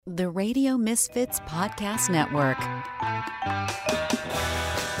The Radio Misfits Podcast Network.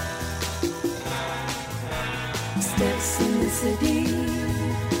 Steps in the city.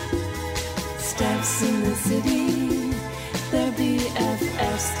 Steps in the city. They're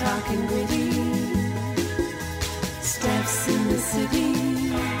BFFs talking gritty. Steps in the city.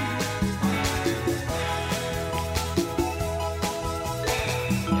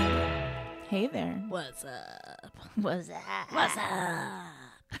 Hey there. What's up? What's up? What's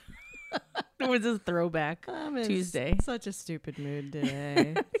up? It was a throwback Tuesday. Such a stupid mood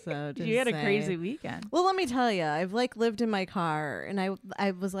today. So just You had a saying. crazy weekend. Well, let me tell you, I've lived in my car, and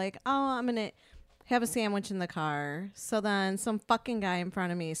I was like, oh, I'm gonna have a sandwich in the car. So then some fucking guy in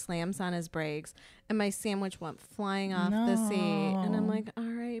front of me slams on his brakes, and my sandwich went flying off the seat. And I'm like,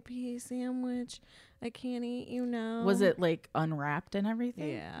 R.I.P. sandwich. I can't eat you now. Was it like unwrapped and everything?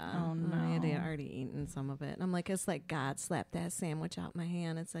 Yeah. Oh no. I had already eaten some of it. And I'm like, it's like God slapped that sandwich out my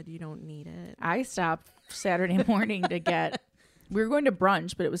hand and said, you don't need it. I stopped Saturday morning to get. We were going to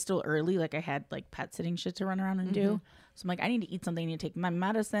brunch, but it was still early. Like I had like pet sitting shit to run around and do. So I'm like, I need to eat something. I need to take my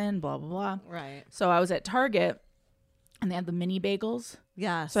medicine. Blah blah blah. Right. So I was at Target, and they had the mini bagels.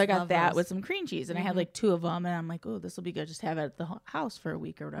 Yeah. So I got that with some cream cheese, and I had like 2 of them, and I'm like, oh, this will be good. Just have it at the house for a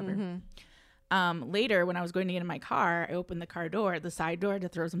week or whatever. Later, when I was going to get in my car, I opened the car door, the side door, to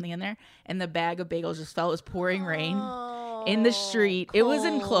throw something in there, and the bag of bagels just fell. It was pouring rain in the street. It was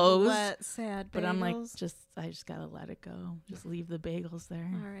enclosed, wet, sad bagels. but I'm like, I just gotta let it go. Just leave the bagels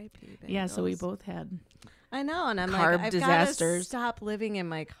there. R.I.P. bagels. Yeah, so we both had. I know, and I'm carb like, I've disasters. gotta stop living in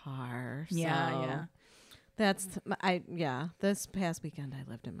my car. So Yeah. That's This past weekend, I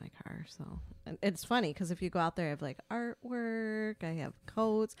lived in my car, so and it's funny because if you go out there, I have like artwork, I have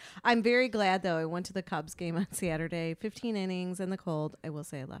coats. I'm very glad though. I went to the Cubs game on Saturday, 15 innings in the cold. I will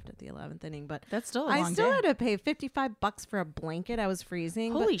say I left at the 11th inning, but That's still a I long still day. had to pay $55 for a blanket. I was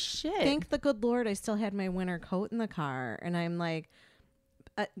freezing. Holy but shit! Thank the good Lord, I still had my winter coat in the car, and I'm like.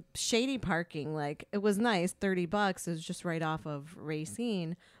 Shady parking, like it was nice, $30. It was just right off of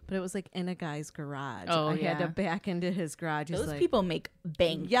Racine, but it was like in a guy's garage. Oh, I had to yeah. back into his garage. He's Those like, people make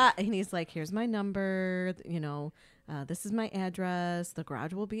bank. yeah, and he's like, here's my number, this is my address, the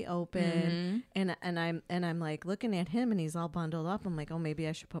garage will be open. And I'm like looking at him, and he's all bundled up. I'm like, oh, maybe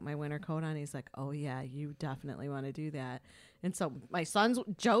I should put my winter coat on. He's like, oh yeah, you definitely want to do that. And so my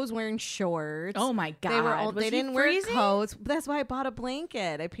Joe's wearing shorts. Oh my god! They were old. Was They he didn't wear freezing? coats. That's why I bought a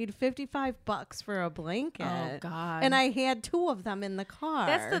blanket. I paid $55 for a blanket. Oh god! And I had 2 of them in the car.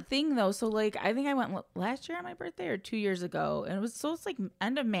 That's the thing though. So like I think I went last year on my birthday or 2 years ago, and it's like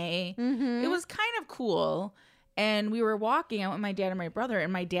end of May. It was kind of cool. And we were walking out with my dad and my brother,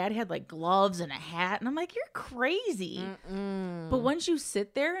 and my dad had like gloves and a hat, and I'm like, "You're crazy." But once you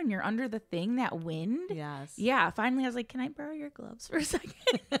sit there and you're under the thing, that wind, Yes. yeah. Finally, I was like, "Can I borrow your gloves for a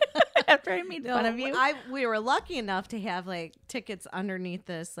second?" After I made fun of you, We were lucky enough to have like tickets underneath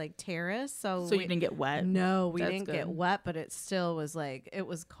this like terrace, so you didn't get wet. No, we That's didn't get good. wet, but it still was like it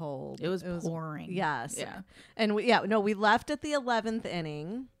was cold. It was pouring. Yes. Yeah. And we left at the 11th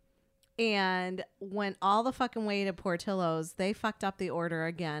inning. And went all the fucking way to Portillo's. They fucked up the order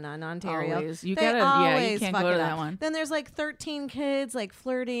again on Ontario. Always. You They gotta- yeah, you always can't fuck go to it that up. one. Then there's like 13 kids like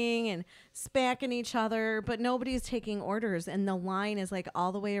flirting and smacking each other, but nobody's taking orders. And the line is like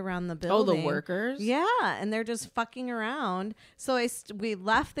all the way around the Oh, building. the workers. Yeah, and they're just fucking around. So we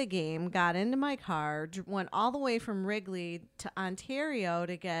left the game, got into my car, went all the way from Wrigley to Ontario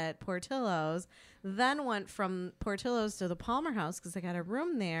to get Portillo's, then went from Portillo's to the Palmer House because I got a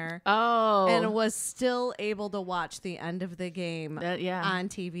room there. Oh, And was still able to watch the end of the game yeah. on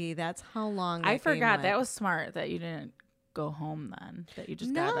TV. That's how long I that game forgot. went. That was smart that you didn't go home then. That you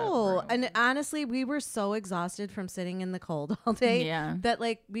just got a No, room. and honestly, we were so exhausted from sitting in the cold all day Yeah. that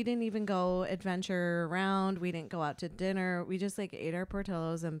like we didn't even go adventure around. We didn't go out to dinner. We just like ate our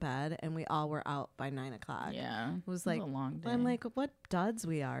Portillo's in bed, and we all were out by 9 o'clock. Yeah, It was like a long day. I'm like, what duds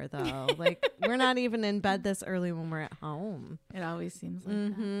we are though. Like we're not even in bed this early when we're at home. it always seems like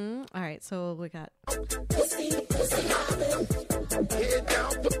that. Mm-hmm. All right, so we got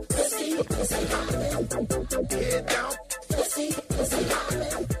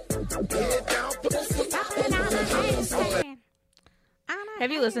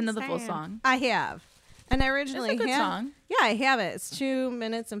Have you listened to the full song? I have. And I It's originally a good had, song. Yeah, I have it. It's 2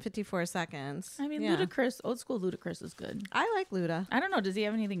 minutes and 54 seconds. I mean, yeah. Ludacris, old school Ludacris is good. I like Luda. I don't know. Does he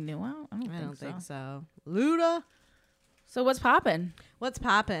have anything new out? I I don't think so. Luda. So what's poppin'? What's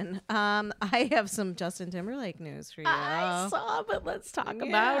poppin'? I have some Justin Timberlake news for you. I saw, but let's talk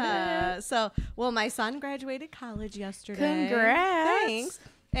about it. So, well, my son graduated college yesterday. Congrats. Thanks.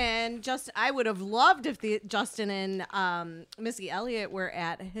 And I would have loved if Justin and Missy Elliott were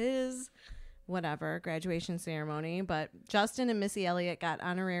at his graduation ceremony, but Justin and Missy Elliott got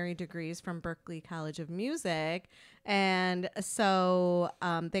honorary degrees from Berklee College of Music, and so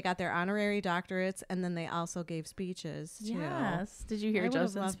they got their honorary doctorates, and then they also gave speeches too. Yes. Did you hear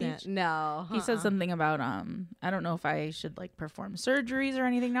Justin's speech? No. He said something about I don't know if I should like perform surgeries or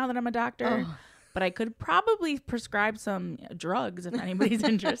anything now that I'm a doctor. But I could probably prescribe some drugs if anybody's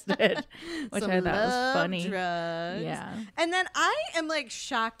interested, which I thought was funny. Drugs. Yeah. And then I am like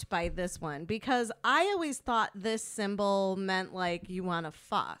shocked by this one because I always thought this symbol meant like you want to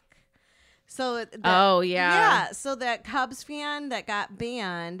fuck. So yeah. So that Cubs fan that got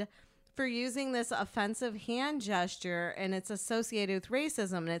banned for using this offensive hand gesture, and it's associated with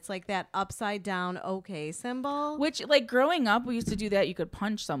racism, and it's like that upside down okay symbol. Which, like, growing up, we used to do that. You could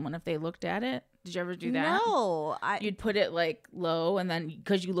punch someone if they looked at it. Did you ever do that? No. You'd put it like low, and then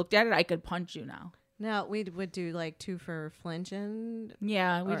because you looked at it, I could punch you now. No, we would do like 2 for flinching.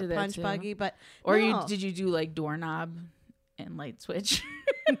 Yeah, we did that punch too. buggy, but did you do like doorknob and light switch?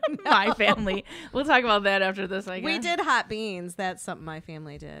 My family. We'll talk about that after this, I guess. We did hot beans. That's something my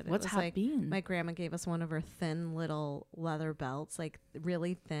family did. What's hot beans? My grandma gave us one of her thin little leather belts, like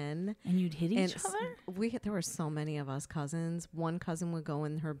really thin. And you'd hit each other? There were so many of us cousins. One cousin would go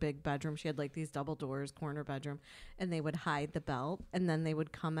in her big bedroom. She had like these double doors, corner bedroom, and they would hide the belt, and then they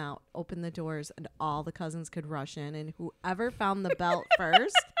would come out, open the doors, and all the cousins could rush in, and whoever found the belt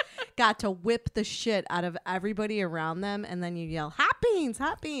first got to whip the shit out of everybody around them, and then you yell, hot beans,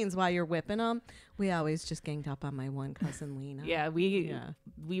 while you're whipping them. We always just ganged up on my one cousin, Lena. Yeah,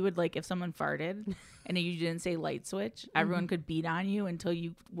 we would, like, if someone farted and you didn't say light switch, everyone could beat on you until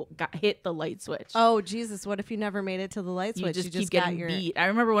you got hit the light switch. Oh, Jesus, what if you never made it to the light switch? You just keep getting beat. I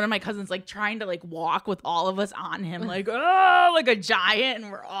remember one of my cousins, like, trying to, like, walk with all of us on him, like, oh, like a giant,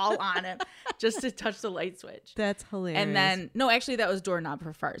 and we're all on him just to touch the light switch. That's hilarious. And then, no, actually, that was doorknob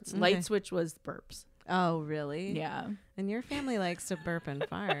for farts. Okay. Light switch was burps. Oh, really? Yeah. And your family likes to burp and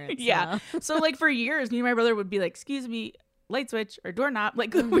fart. Yeah. So, like, for years, me and my brother would be like, excuse me, light switch or doorknob.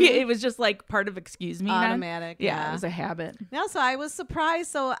 Like, it was just like part of excuse me. Automatic. Yeah, it was a habit. No, so I was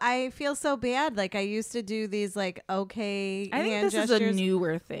surprised. So I feel so bad. Like, I used to do these, like, okay I think hand this gestures is a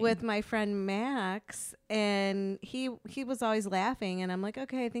newer thing. with my friend Max. And he was always laughing. And I'm like,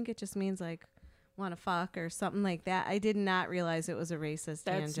 okay, I think it just means, like, want to fuck or something like that. I did not realize it was a racist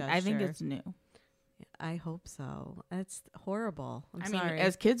hand gesture. I think it's new. I hope so. It's horrible. I mean,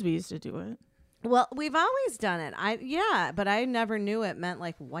 as kids, we used to do it. Well, we've always done it. But I never knew it meant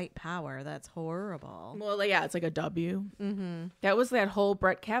like white power. That's horrible. Well, yeah, it's like a W. Mm-hmm. That was that whole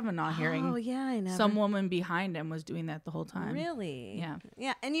Brett Kavanaugh hearing. Oh, yeah, I know. Some woman behind him was doing that the whole time. Really? Yeah.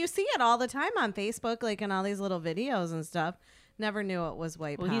 Yeah, and you see it all the time on Facebook, like in all these little videos and stuff. Never knew it was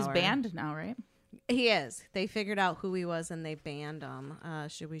white power. Well, he's banned now, right? He is. They figured out who he was and they banned him.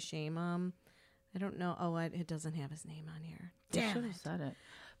 Should we shame him? I don't know. Oh, it doesn't have his name on here. Damn, should have said it.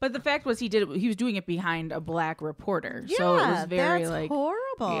 But the fact was, he was doing it behind a black reporter, so it was very that's like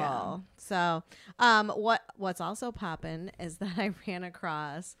horrible. Yeah. So, what's also popping is that I ran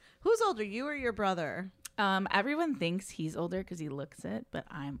across who's older, you or your brother? Everyone thinks he's older because he looks it, but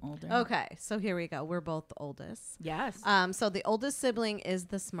I'm older. Okay, so here we go. We're both the oldest. Yes. So the oldest sibling is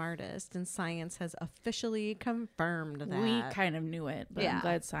the smartest, and science has officially confirmed that. We kind of knew it, but I'm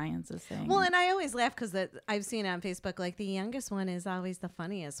glad science is saying. Well, and I always laugh because I've seen on Facebook, like, the youngest one is always the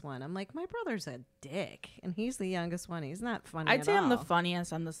funniest one. I'm like, my brother's a dick, and he's the youngest one. He's not funny I'd say all. I'm the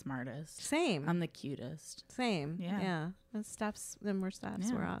funniest. I'm the smartest. Same. I'm the cutest. Same. Yeah. And Steph's, then we're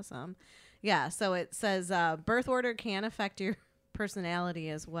Steph's. We're awesome. Yeah, so it says birth order can affect your personality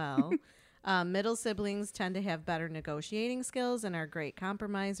as well. Middle siblings tend to have better negotiating skills and are great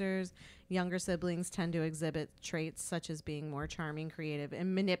compromisers. Younger siblings tend to exhibit traits such as being more charming, creative,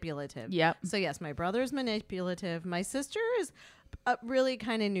 and manipulative. Yep. So, yes, my brother's manipulative. My sister is really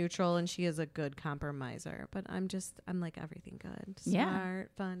kind of neutral, and she is a good compromiser. But I'm like everything good.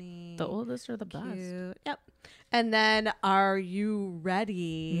 Smart, funny. The oldest are the best. Cute. Yep. And then, are you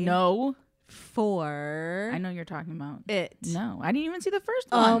ready? No. For I know you're talking about it. No, I didn't even see the first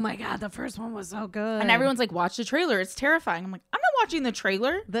one. Oh my god, the first one was so good. And everyone's like, watch the trailer. It's terrifying. I'm like, I'm not watching the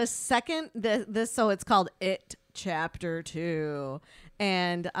trailer. The second so it's called It Chapter 2.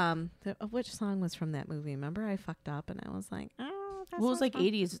 And which song was from that movie? Remember, I fucked up and I was like, oh, that's well, it was like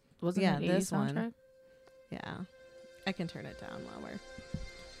 80s. Wasn't it 80s this soundtrack? one. Yeah. I can turn it down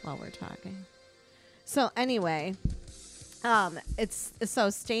while we're talking. So anyway, it's so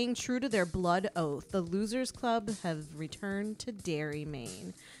staying true to their blood oath. The Losers Club have returned to Derry,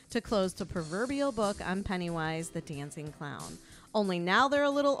 Maine, to close the proverbial book on Pennywise the Dancing Clown. Only now they're a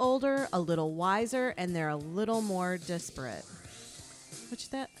little older, a little wiser, and they're a little more disparate. Which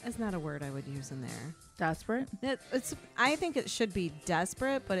that is not a word I would use in there. Desperate? I think it should be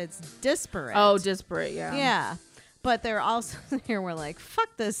desperate, but it's disparate. Oh, disparate, yeah. Yeah. But they're also here, we're like,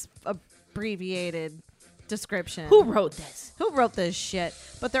 fuck this abbreviated description. Who wrote this? Who wrote this shit?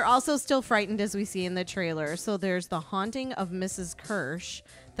 But they're also still frightened, as we see in the trailer. So there's the haunting of Mrs. Kirsch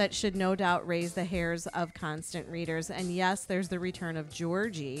that should no doubt raise the hairs of constant readers. And yes, there's the return of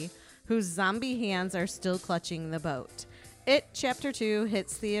Georgie, whose zombie hands are still clutching the boat. It Chapter 2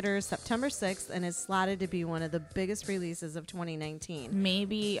 hits theaters September 6th and is slotted to be one of the biggest releases of 2019.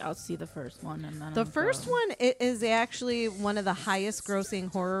 Maybe I'll see the first one. And then The I'll first go. one is actually one of the highest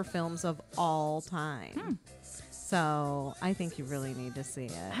grossing horror films of all time. So I think you really need to see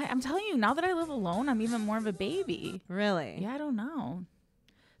it. I'm telling you, now that I live alone, I'm even more of a baby. Really? Yeah, I don't know.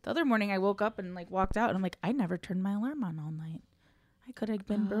 The other morning I woke up and like walked out and I'm like, I never turned my alarm on all night. I could have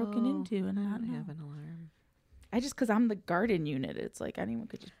been broken into and I not don't know. have an alarm. I just, because I'm the garden unit, it's like anyone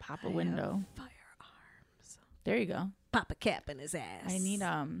could just pop a window. Firearms. There you go. Pop a cap in his ass. I need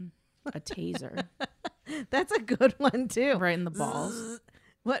a taser That's a good one too. right in the balls.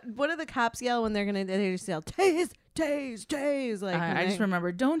 What do the cops yell when they just yell tase, tase, tase? Like I just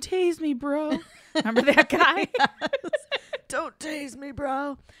remember, don't tase me, bro. Remember that guy? don't tase me,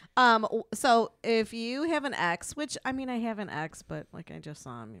 bro. So if you have an ex, which I mean I have an ex, but like I just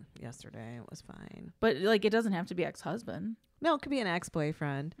saw him yesterday, it was fine. But like, it doesn't have to be ex-husband. No, it could be an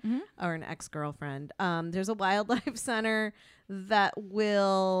ex-boyfriend or an ex-girlfriend. There's a wildlife center that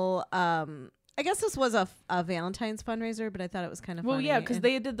will I guess this was a Valentine's fundraiser, but I thought it was kind of Well, funny. yeah, because And-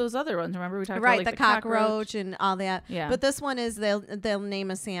 they did those other ones. Remember we talked right, about like, the cockroach and all that. Yeah. But this one is they'll name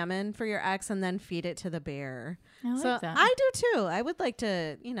a salmon for your ex and then feed it to the bear. I like so that. I do too. I would like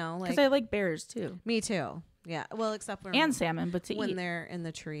to, like Because I like bears too. me too. Yeah. Well, except when And salmon, but to when eat. they're in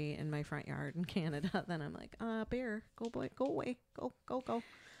the tree in my front yard in Canada, then I'm like, bear, go boy, go away, go.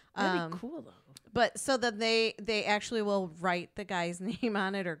 That'd be cool though. But so that they actually will write the guy's name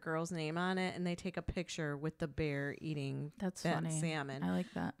on it or girl's name on it, and they take a picture with the bear eating That's that funny. salmon. I like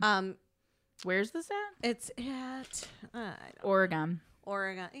that. Where's this at? It's at Oregon.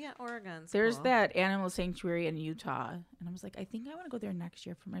 Oregon. Yeah, Oregon's There's cool. that animal sanctuary in Utah, and I was like, I think I want to go there next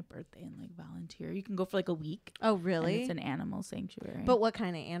year for my birthday and like volunteer. You can go for like a week. Oh, And really? it's an animal sanctuary. But what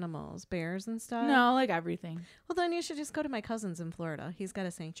kind of animals? Bears and stuff? no, like everything. Well, then you should just go to my cousin's in Florida. He's got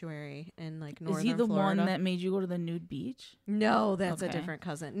a sanctuary in like northern Is he the Florida. one that made you go to the nude beach? No, that's a Okay. different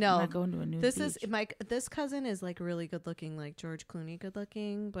cousin. I'm No, not going to a nude this beach. is this cousin is like really good looking, like George Clooney good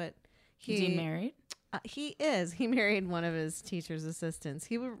looking, but Is he married? He is. He married one of his teacher's assistants.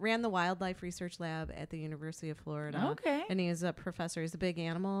 He ran the wildlife research lab at the University of Florida. Okay. And he is a professor. He's a big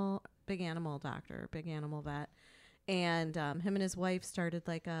animal doctor, big animal vet. And him and his wife started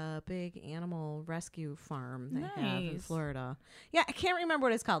like a big animal rescue farm they have in Nice. Florida. Yeah, I can't remember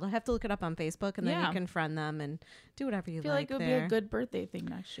what it's called. I'll have to look it up on Facebook, and then Yeah. you can friend them and do whatever you I feel like like it would there. be a good birthday thing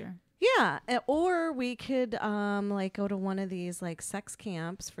next year. Yeah, or we could like go to one of these like sex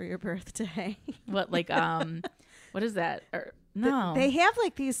camps for your birthday. What like what is that? Or, no, They have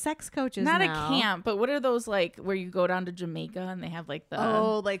like these sex coaches not now. a camp, but what are those like where you go down to Jamaica and they have like the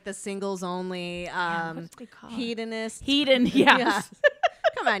Like the singles only yeah, what's they called? hedonist. Hedon, yes. Yeah.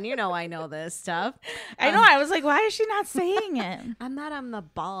 Come on, you know I know this stuff. I know. I was like, why is she not saying it? I'm not on the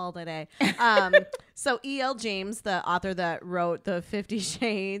ball today. So E.L. James, the author that wrote the 50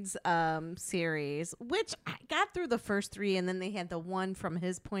 Shades series, which I got through the first 3, and then they had the one from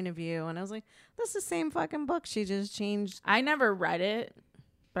his point of view, and I was like, that's the same fucking book. She just changed. I never read it,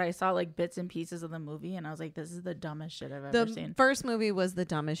 but I saw like bits and pieces of the movie, and I was like, this is the dumbest shit I've ever The seen. first movie was the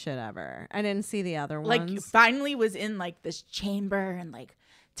dumbest shit ever. I didn't see the other Like, ones. finally was in like this chamber and like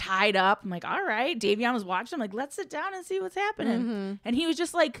tied up. I'm like, all right. Davion was watching. I'm like, let's sit down and see what's happening. Mm-hmm. And he was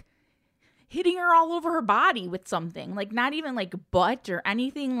just like hitting her all over her body with something, like not even like butt or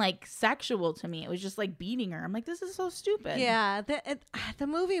anything like sexual to me. It was just like beating her. I'm like, this is so stupid. Yeah, the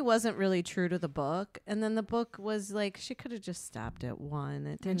movie wasn't really true to the book, and then the book was like she could have just stopped at 1.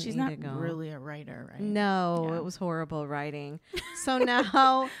 It didn't And she's need not to go. really a writer, right? No, Yeah. it was horrible writing. So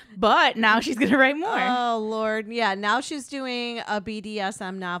now, But now she's going to write more. oh Lord, yeah, now she's doing a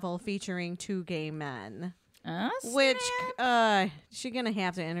BDSM novel featuring 2 gay men. Which she's gonna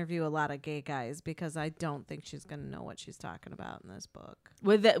have to interview a lot of gay guys because I don't think she's gonna know what she's talking about in this book.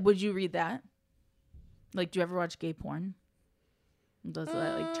 Would you read that? Like, do you ever watch gay porn? Does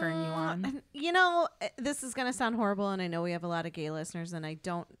that like turn you on? You know, this is gonna sound horrible, and I know we have a lot of gay listeners, and I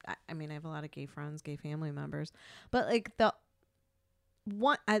mean, I have a lot of gay friends, gay family members, but like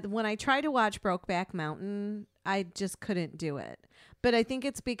when I tried to watch Brokeback Mountain, I just couldn't do it. But I think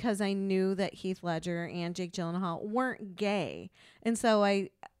it's because I knew that Heath Ledger and Jake Gyllenhaal weren't gay. And so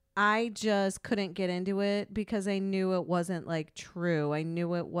I just couldn't get into it because I knew it wasn't like true. I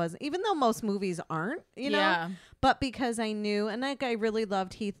knew it wasn't, even though most movies aren't, you know, Yeah. but because I knew, and like I really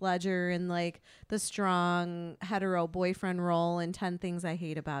loved Heath Ledger and like the strong hetero boyfriend role in 10 Things I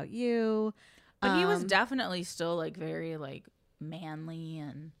Hate About You. But he was definitely still like very like manly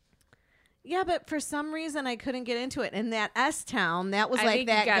and Yeah, but for some reason I couldn't get into it. And that S-Town, that was I like think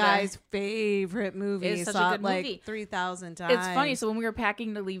you that gotta- guy's favorite movie. It's such a Saw good it like movie. 3,000 times. It's funny. So when we were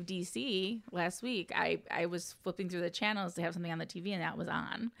packing to leave DC last week, I was flipping through the channels to have something on the TV, and that was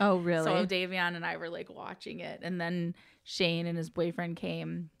on. Oh, really? So Davion and I were like watching it, and then Shane and his boyfriend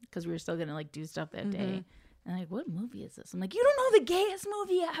came because we were still gonna like do stuff that day. And like, what movie is this? I'm like, you don't know the gayest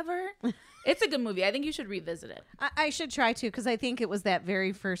movie ever. It's a good movie. I think you should revisit it. I should try to, because I think it was that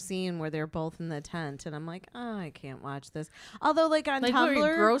very first scene where they're both in the tent, and I'm like, oh, I can't watch this. Although, like on Like, Tumblr,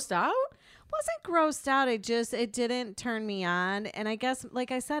 were you grossed out? wasn't grossed out. It didn't turn me on. And I guess,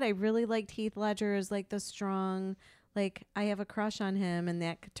 like I said, I really liked Heath Ledger as like the strong, like I have a crush on him, and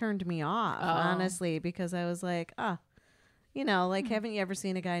that turned me off, Oh. honestly, because I was like, you know, like, haven't you ever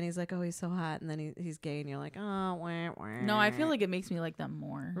seen a guy and he's like, oh, he's so hot, and then he's gay, and you're like, oh, wah, wah. No, I feel like it makes me like them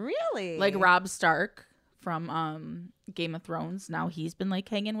more. Really, Like Rob Stark from Game of Thrones. Now he's been like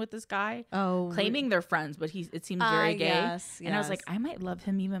hanging with this guy, claiming they're friends, but it seems very gay. Yes, And I was like, I might love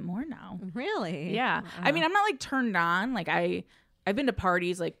him even more now. really, Yeah. I mean, I'm not like turned on. Like I've been to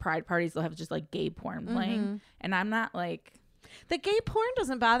parties, like pride parties, they'll have just like gay porn playing. And I'm not like, the gay porn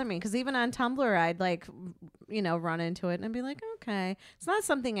doesn't bother me, because even on Tumblr, I'd like, you know, run into it and I'd be like, okay, it's not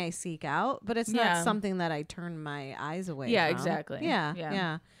something I seek out, but it's Yeah. not something that I turn my eyes away Yeah, from. exactly. Yeah, Yeah.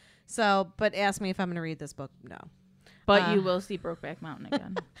 yeah. So, but ask me if I'm going to read this book. No, but you will see Brokeback Mountain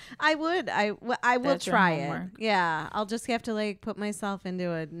again. I would. I will That's your try it. homework. Yeah, I'll just have to like put myself into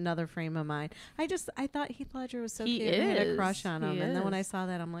another frame of mind. I thought Heath Ledger was so He cute. I had a is. crush on him, He and then when I is. saw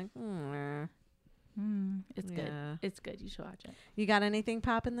that, I'm like, It's Yeah. good. It's good. You should watch it. you got anything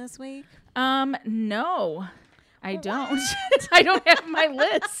popping this week? No. I don't. I don't have my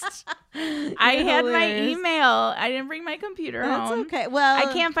list. I You're had my hilarious. email. I didn't bring my computer That's home. okay. Well,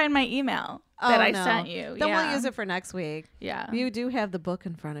 I can't find my email Oh, that I no. sent you. Then yeah. we'll use it for next week. Yeah. You do have the book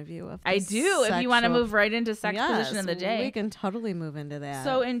in front of you. Of I the do. If you want to sexual- move right into sex position of the Yes, day. we can totally move into that.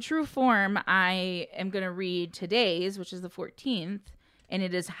 So in true form, I am going to read today's, which is the 14th, and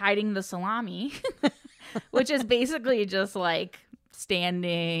it is Hiding the Salami, which is basically just like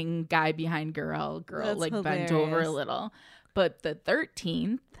standing guy behind girl That's like bent over a hilarious. little. But the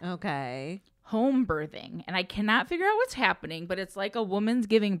 13th, okay. home birthing, and I cannot figure out what's happening, but it's like a woman's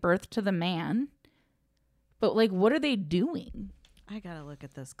giving birth to the man. But like, what are they doing? I gotta look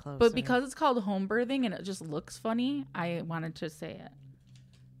at this closer. But because it's called home birthing and it just looks funny, I wanted to say it.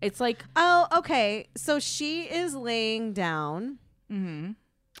 It's like, oh, okay. So she is laying down, mm-hmm.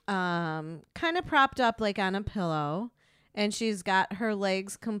 kind of propped up like on a pillow, and she's got her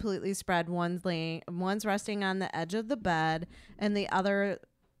legs completely spread. One's resting on the edge of the bed, and the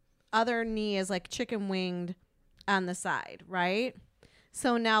other knee is like chicken winged on the side, right?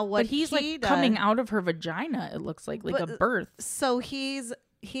 So now what But he's he like coming does- out of her vagina. It looks like a birth. So he's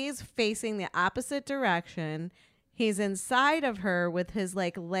facing the opposite direction. He's inside of her with his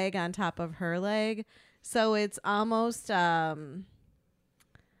like leg on top of her leg. So it's almost Home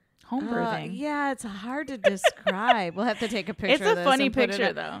birthing. yeah, it's hard to describe. We'll have to take a picture. It's of a this funny and put it picture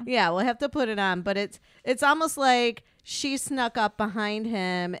on. though. Yeah, we'll have to put it on, but it's almost like she snuck up behind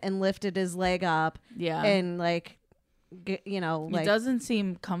him and lifted his leg up Yeah. and like you know, It like doesn't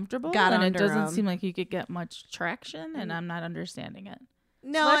seem comfortable, got and it under doesn't him. seem like you could get much traction, and I'm not understanding it.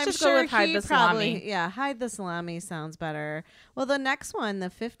 no, let's I'm just go sure with hide he the probably salami. yeah, hide the salami sounds better. Well, the next one, the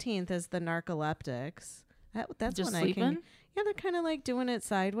 15th, is the narcoleptics. That's Just when sleeping? I can. Yeah, they're kind of like doing it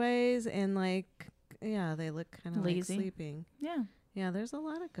sideways and like yeah, they look kind of like Lazy. sleeping. Yeah. Yeah, there's a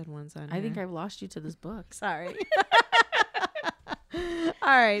lot of good ones on I think here. I've lost you to this book. Sorry.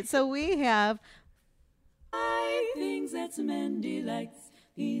 All right, so we have 5 things that Mandy likes.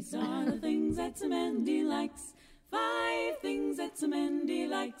 These are the things that Mandy likes. 5 things that Mandy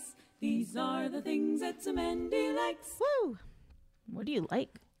likes. These are the things that Mandy likes. woo. What do you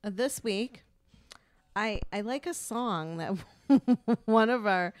like? This week, I like a song that one of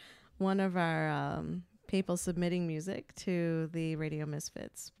our people submitting music to the Radio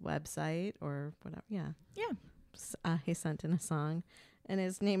Misfits website or whatever. Yeah, Yeah. he sent in a song, and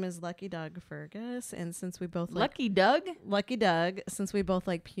his name is Lucky Doug Fergus. And since we both Lucky Doug? Lucky Doug, since we both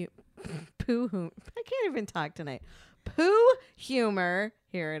like poo, I can't even talk tonight. Pooh humor.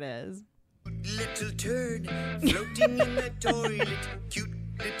 Here it is. Little turd floating in the toilet. Cute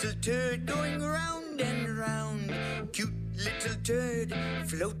little turd going round and round. Cute little turd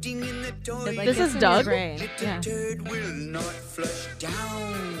floating in the It, toilet. like, This gets is in your Doug? brain. Little Yeah. turd will not flush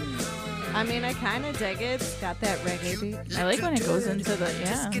down. I mean, I kind of dig it. It's got that reggae beat. I like when it goes into the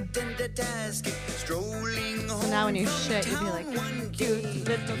So now when you shit, you'd be like, cute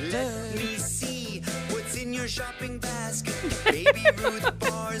little turd. Let me see what's in your shopping basket. Baby Ruth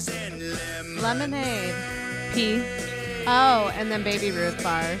bars and Lemonade. P. Oh, and then Baby Ruth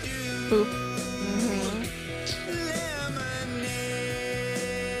bars. Poop.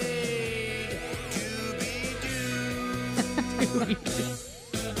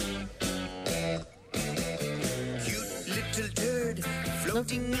 Cute little turd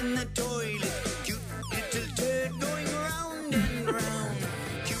floating in the toilet. Cute little turd going round and round.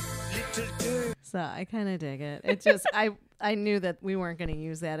 Cute little turd. So I kind of dig it. It just, I knew that we weren't going to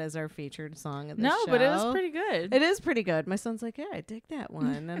use that as our featured song of the No, show. but it was pretty good. It is pretty good. My son's like, yeah, I dig that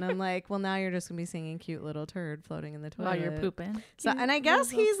one. And I'm like, well, now you're just going to be singing Cute Little Turd floating in the toilet. While you're pooping. So, and I guess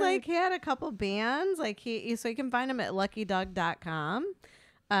he's like, he had a couple bands. Like so you can find him at luckydog.com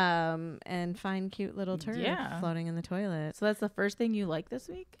and find Cute Little Turd Yeah. floating in the toilet. So that's the first thing you liked this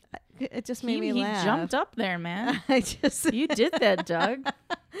week? It just made me He laugh. jumped up there, man. I just You did that, Doug.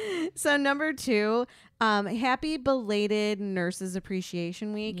 So number 2, happy belated Nurses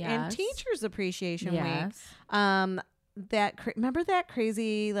Appreciation Week and Yes. Teachers Appreciation Week. Yes. Remember that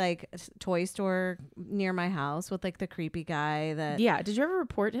crazy like toy store near my house with like the creepy guy that Yeah. Did you ever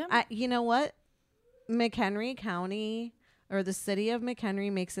report him? you know what? McHenry County or the city of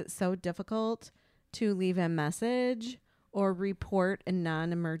McHenry makes it so difficult to leave a message or report a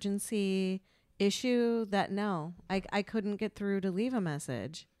non-emergency issue that no, I couldn't get through to leave a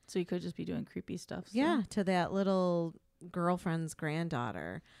message. So you could just be doing creepy stuff. So. Yeah, to that little girlfriend's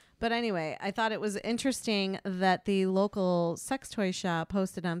granddaughter. But anyway, I thought it was interesting that the local sex toy shop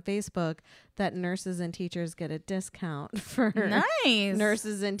posted on Facebook that nurses and teachers get a discount for Nice.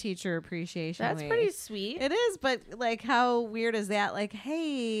 Nurses and Teacher Appreciation That's Week. pretty sweet. It is, but like how weird is that? Like,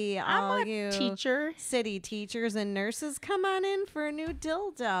 hey, all I'm a you teacher. city teachers and nurses, come on in for a new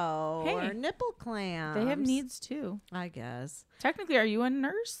dildo Hey, or nipple clamps. They have needs too. I guess. Technically, are you a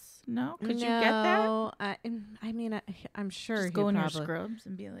nurse? No? Could you get that? No, I mean, I'm sure Just he go in your probably. scrubs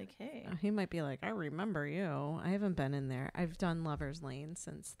and be like, hey. He might be like, I remember you. I haven't been in there. I've done Lover's Lane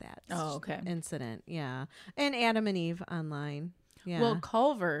since that Oh, okay. incident. Yeah. And Adam and Eve online. Yeah. Well,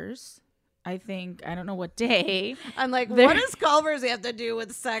 Culver's, I think, I don't know what day, I'm like, they're- what does Culver's have to do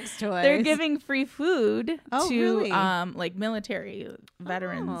with sex toys? they're giving free food Oh, to really? like military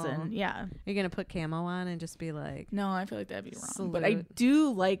veterans. Oh. And yeah. You're going to put camo on and just be like, No, I feel like that'd be wrong. But I Salute.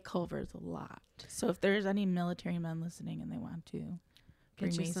 do like Culver's a lot. So if there's any military men listening and they want to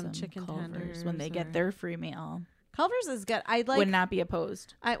bring Get you me some chicken Culver's when they tenders or- get their free meal, Culver's is good. I like would not be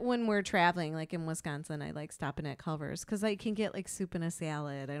opposed. when we're traveling, like in Wisconsin, I like stopping at Culver's because I can get like soup and a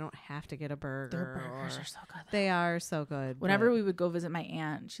salad. I don't have to get a burger. Their burgers or- are so good. They are so good. Whenever but- we would go visit my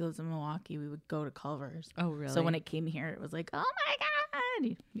aunt, she lives in Milwaukee, we would go to Culver's. Oh, really? So when it came here, it was like, oh my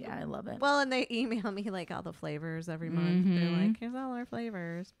God. Yeah, I love it. Well, and they email me like all the flavors every month. They're Mhm. like, here's all our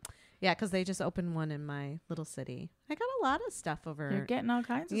flavors. Yeah, because they just opened one in my little city. I got a lot of stuff over. You're getting all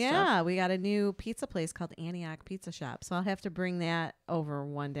kinds of stuff. Yeah, we got a new pizza place called Antioch Pizza Shop. So I'll have to bring that over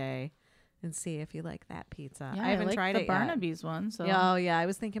one day and see if you like that pizza. Yeah, I haven't like tried the it Barnaby's one. So yet. Oh, yeah. I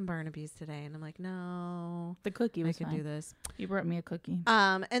was thinking Barnaby's today, and I'm like, no, the cookie I was could fine. do this. You brought me a cookie.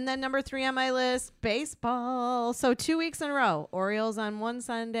 And then number 3 on my list, baseball. So 2 weeks in a row, Orioles on one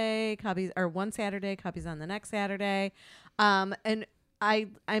Sunday, Cubbies, or one Saturday, Cubbies on the next Saturday. And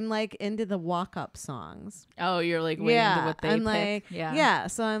I'm like into the walk up songs. Oh, you're like waiting to what they I'm pick. like, Yeah.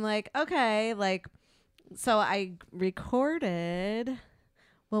 So I'm like, okay, like, so I recorded.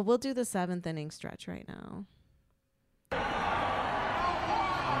 Well, we'll do the 7th inning stretch right now.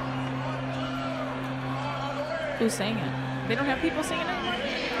 Who's saying it? They don't have people singing anymore?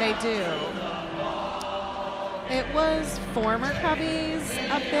 They do. It was former Cubbies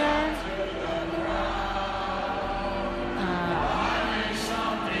up there.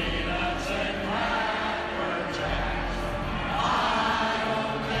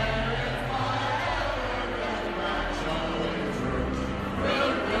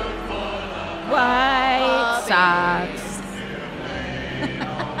 White Sox.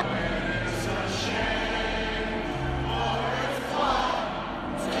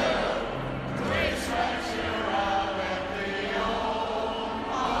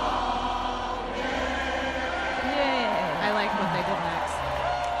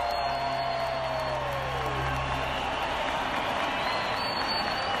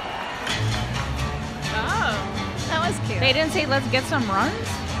 They didn't say let's get some runs?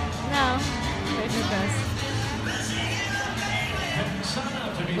 No, they did this.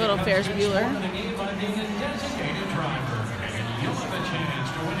 Little Ferris Bueller. The game by being a designated driver. And you'll have a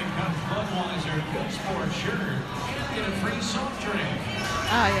chance to win a Cup Budweiser Good Sport shirt and get a free soft drink.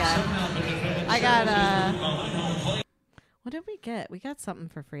 Oh yeah. I got what did we get? We got something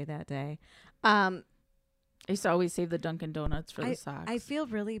for free that day. I used to always save the Dunkin' Donuts for the socks. I feel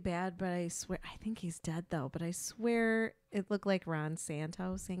really bad, but I swear I think he's dead though. But I swear it looked like Ron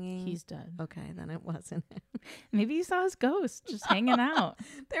Santo singing. He's dead. Okay, then it wasn't him. Maybe you saw his ghost just hanging out.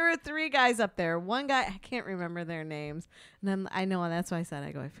 There were 3 guys up there. One guy, I can't remember their names, and I know, and that's why I said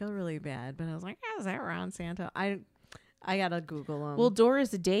I feel really bad. But I was like, is that Ron Santo? I gotta Google him. Well,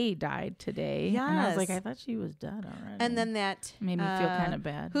 Doris Day died today. Yes. And I was like, I thought she was dead already. and then that made me feel kind of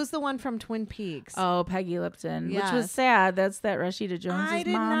bad. Who's the one from Twin Peaks? Oh, Peggy Lipton, which Yes. was sad. That's that Rashida Jones' I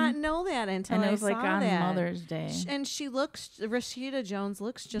did mom. not know that until And it I was like saw on that. Mother's Day. And Rashida Jones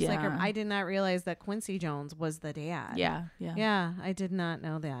looks just like her. Yeah. I did not realize that Quincy Jones was the dad. Yeah. Yeah, I did not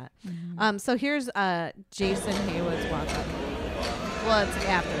know that. So here's Jason Haywood's walk up. Well, it's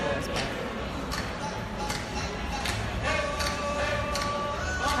after this, but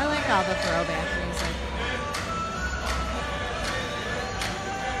I like all the throwback music.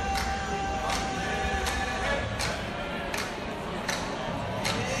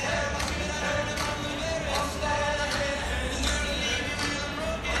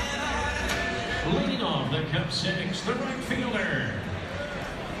 Leading off the Cup 6, the right fielder,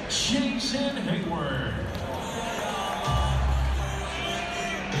 Jason Hayward.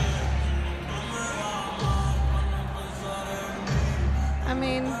 I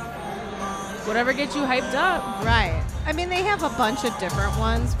mean, Whatever gets you hyped up. right. I mean, they have a bunch of different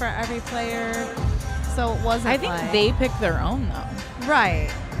ones for every player, so it wasn't I think like, they pick their own though. right.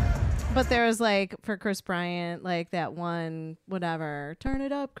 But there was like for Chris Bryant, like that one, whatever. Turn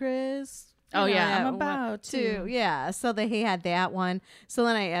it up, Chris. Oh, yeah, that I'm one, about to. Yeah. So he had that one. So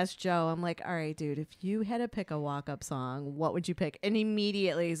then I asked Joe, I'm like, all right, dude, if you had to pick a walk up song, what would you pick? And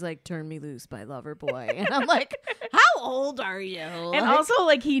immediately he's like, Turn Me Loose by Loverboy. And I'm like, how old are you? And also,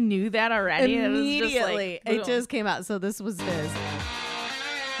 like, he knew that already. and immediately it was it just, just came out. So this was his,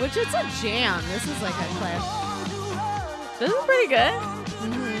 which is a jam. This is like a class. this is pretty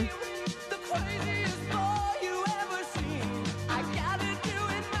good.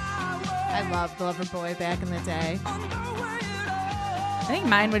 I loved Loverboy back in the day. I think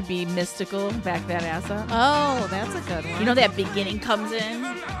mine would be Mystical, Back That Ass Up. Oh, that's a good one. You know that beginning comes in?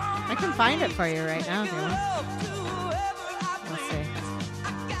 I can find it for you right now, if you want. Let's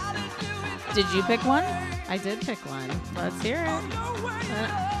see. Did you pick one? I did pick one. Let's hear it.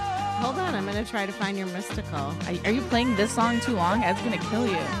 Hold on, I'm gonna try to find your Mystical. Are you playing this song too long? Ed's gonna kill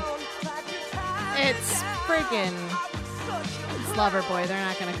you. It's freaking. It's Loverboy. They're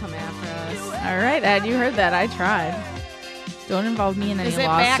not gonna come after us. All right, Ed, you heard that. I tried. Don't involve me in any Is it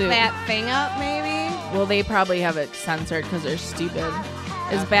lawsuit. back that thing up, maybe? Well, they probably have it censored because they're stupid.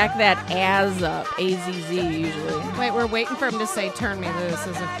 Is Back That Ass Up, AZZ usually. Wait, we're waiting for him to say "Turn Me Loose."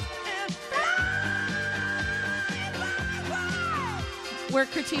 We're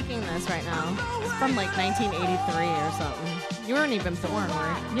critiquing this right now. It's from like 1983 or something. You weren't even born,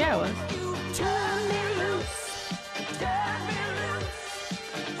 were you? Yeah, it was.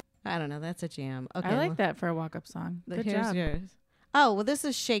 I don't know. That's a jam. Okay, I like that for a walk-up song. Good Here's job. yours. Oh, well, this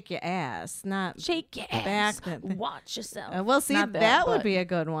is "Shake Your Ass," not Shake your ass. Back that- Watch yourself. well, see, Not that would but- be a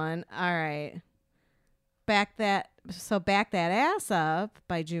good one. All right. Back That Ass Up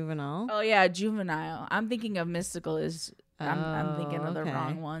by Juvenile. Oh yeah, Juvenile. I'm thinking of Mystical. I'm thinking of the okay.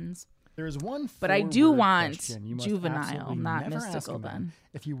 wrong ones. There is one, But I do four-word want question you must Juvenile, absolutely not never ask Mystical, a man then.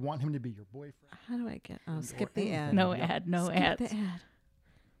 If you want him to be your boyfriend, How do I get? Oh, skip the ad. No ad, no skip ads. the ad.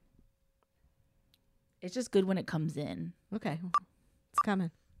 It's just good when it comes in. Okay, it's coming.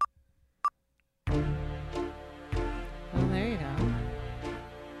 Oh, there you go.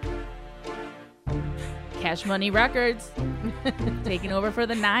 Cash Money Records taking over for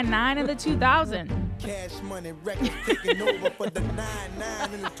the 99 and the 2000. Cash Money Records taking over for the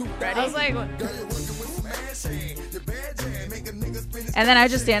 99 and the 2000. I was like, And then I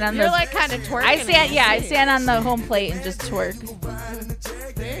just stand on you're the. like kind of twerking. I stand, in yeah, your I seat. stand on the home plate and just twerk.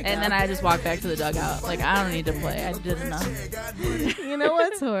 And then I just walk back to the dugout. Like, I don't need to play. I did enough. You know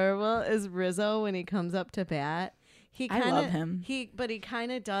what's horrible is Rizzo when he comes up to bat. He I kinda, love him. He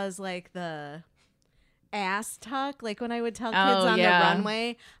kind of does like the ass tuck. Like when I would tell kids Oh, on yeah. the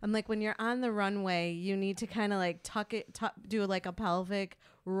runway, I'm like, when you're on the runway, you need to kind of like tuck it, do like a pelvic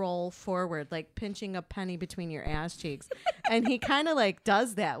roll forward, like pinching a penny between your ass cheeks. And he kind of like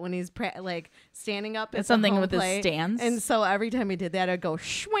does that when he's like standing up. It's something with his plate. stance. And so every time he did that, I'd go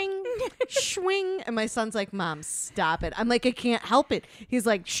swing, swing. And my son's like, Mom, stop it. I'm like, I can't help it. He's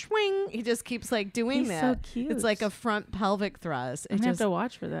like, swing. He just keeps like doing He's that. so cute. It's like a front pelvic thrust. I'm It gonna have just, to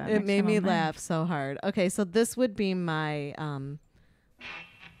watch for that. it next made time me I'm there. laugh so hard. Okay, so this would be my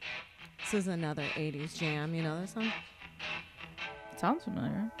this is another 80s jam. You know this song? Sounds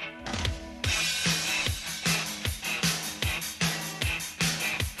familiar.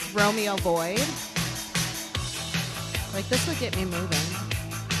 Romeo Void. Like this would get me moving.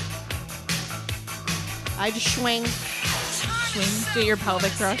 I just swing. Swing. Do your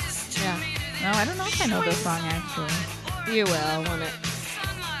pelvic thrust. Yeah. No, I don't know if I know this song actually. You will, won't it?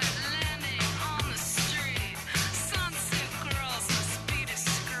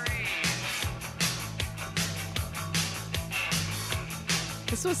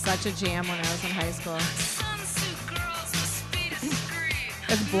 This was such a jam when I was in high school.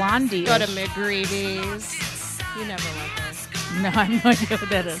 It's Blondie. Go to McGreevy's. You never went there. No, I have no idea what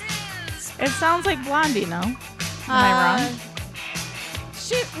that is. It sounds like Blondie, no? Am I wrong?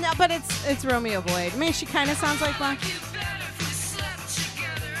 No, but it's Romeo Void. I mean, she kind of sounds like one.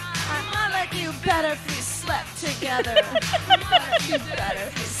 I like you better if we slept together. You better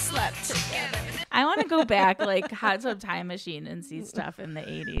if we slept together. I want to go back like Hot Tub Time Machine and see stuff in the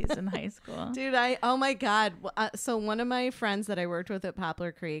 80s in high school. Dude, oh my God. So one of my friends that I worked with at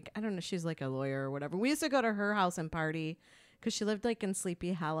Poplar Creek, I don't know, she's like a lawyer or whatever. We used to go to her house and party because she lived like in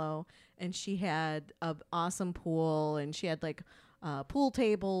Sleepy Hollow, and she had an awesome pool, and she had like pool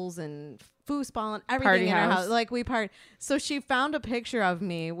tables and foosball and everything Party in her house. house. Like we part. So she found a picture of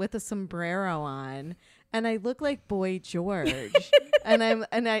me with a sombrero on, and I look like Boy George. and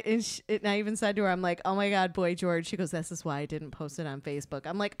I even said to her, I'm like, oh my God, Boy George. She goes, this is why I didn't post it on Facebook.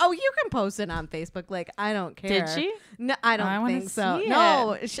 I'm like, oh, you can post it on Facebook. Like, I don't care. Did she? No, I don't I wanna think so. see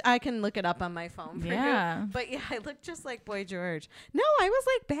No, I can look it up on my phone for Yeah. you. But yeah, I look just like Boy George. No, I was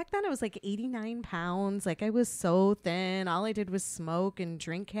like, back then I was like 89 pounds. Like I was so thin. All I did was smoke and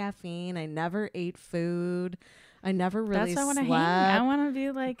drink caffeine. I never ate food. I never really That's why I want to slept. hang. I want to be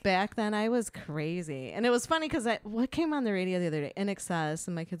like. Back then I was crazy. And it was funny because what came on the radio the other day? In Excess.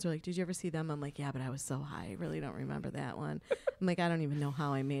 And my kids were like, did you ever see them? I'm like, yeah, but I was so high. I really don't remember that one. I'm like, I don't even know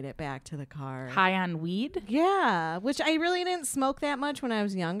how I made it back to the car. High on weed? Yeah, which I really didn't smoke that much when I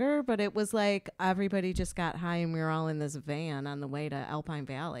was younger, but it was like everybody just got high and we were all in this van on the way to Alpine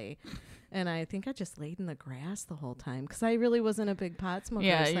Valley. And I think I just laid in the grass the whole time because I really wasn't a big pot smoker.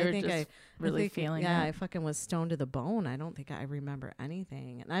 Yeah, so you I were think just really feeling Yeah, it. I fucking was stoned to the bone. I don't think I remember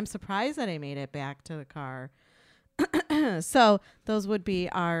anything. And I'm surprised that I made it back to the car. So those would be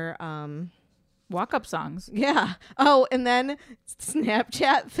our... Walk-up songs. Yeah. Oh, and then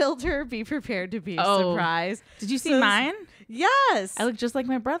Snapchat filter. Be prepared to be surprised. Did you see So- mine? Yes. I look just like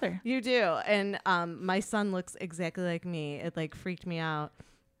my brother. You do. And my son looks exactly like me. It like freaked me out.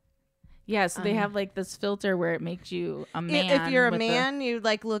 Yeah, so they have like this filter where it makes you a man. If you're a with man, you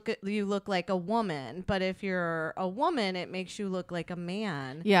look like a woman. But if you're a woman, it makes you look like a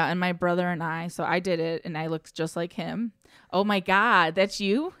man. Yeah, and my brother and I. So I did it, and I looked just like him. Oh my God, that's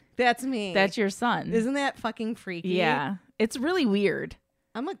you? That's me. That's your son. Isn't that fucking freaky? Yeah, it's really weird.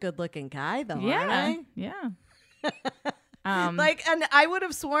 I'm a good looking guy though, Yeah, aren't I? yeah. Like, and I would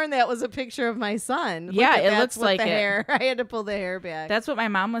have sworn that was a picture of my son. Look Yeah, at it that's looks with like the it. hair. I had to pull the hair back. That's what my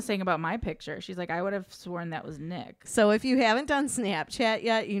mom was saying about my picture. She's like, I would have sworn that was Nick. So if you haven't done Snapchat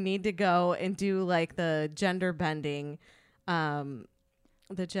yet, you need to go and do like the gender bending. Here's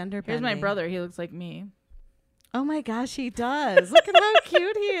Here's my brother. He looks like me. Oh my gosh, he does. Look at how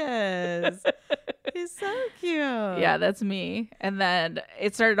cute he is. He's so cute. Yeah, that's me. And then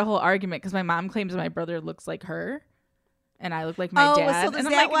it started a whole argument because my mom claims my brother looks like her, and I look like my dad. So is And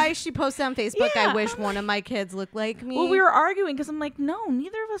I'm that like, why she posted on Facebook, Yeah. I wish one of my kids looked like me? Well, we were arguing because I'm like, no,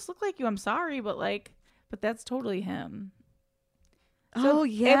 neither of us look like you. I'm sorry, but that's totally him. Oh,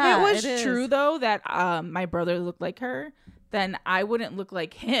 yeah. If it was is. true though that my brother looked like her, then I wouldn't look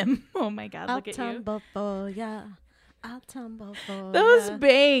like him. Oh my God, I'll look at you. tumble for ya. I'll tumble for Those ya.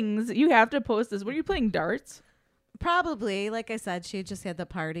 bangs. You have to post this. Were you playing darts? Probably, like I said, she just had the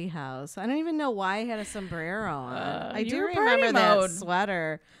party house. I don't even know why I had a sombrero on. I you do were remember party that mode.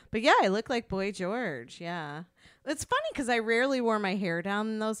 sweater. But yeah, I look like Boy George. Yeah. It's funny because I rarely wore my hair down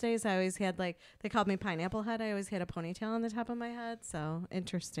in those days. I always had they called me Pineapple Head. I always had a ponytail on the top of my head. So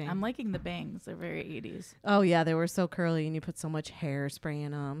interesting. I'm liking the bangs. They're very 80s. Oh yeah, they were so curly, and you put so much hairspray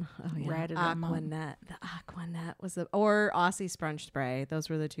in them. Oh yeah, Ratted 'em up. Aquanet. The Aquanet was or Aussie Sprunch Spray. Those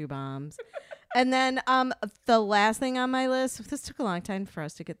were the two bombs. And then the last thing on my list, this took a long time for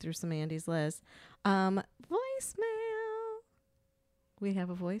us to get through some Andy's list. Voicemail. We have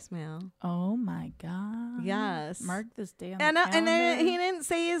a voicemail. Oh my God. Yes. Mark this day on the And calendar. he didn't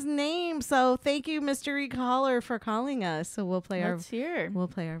say his name, so thank you, mystery caller, for calling us. So we'll play Let's hear.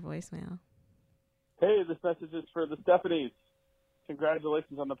 our voicemail. Hey, this message is for the Stephanies.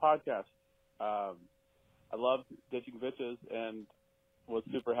 Congratulations on the podcast. I love Ditching Bitches and was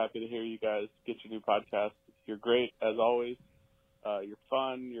super happy to hear you guys get your new podcast. You're great, as always. You're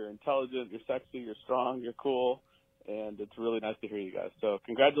fun, you're intelligent, you're sexy, you're strong, you're cool, and it's really nice to hear you guys. So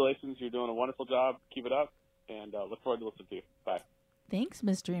congratulations. You're doing a wonderful job. Keep it up, and look forward to listening to you. Bye. Thanks,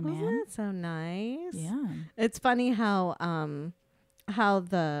 Mystery Man. Wasn't that so nice? Yeah. It's funny how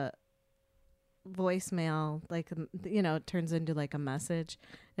the voicemail, like, turns into like a message.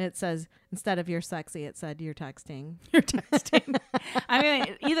 And it says, instead of you're sexy, it said you're texting. You're texting. I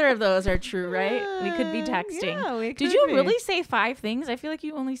mean, either of those are true, right? We could be texting. Yeah, we Did could you be. really say 5 things? I feel like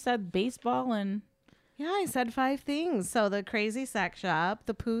you only said baseball and... Yeah, I said 5 things. So the crazy sex shop,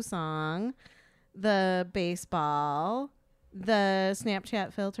 the poo song, the baseball, the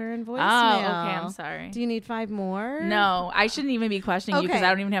Snapchat filter, and voicemail. Oh, okay. I'm sorry. Do you need 5 more? No, I shouldn't even be questioning you because Okay.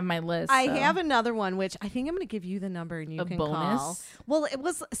 I don't even have my list. I so. have another one, which I think I'm going to give you the number and you A can bonus? call. Well, it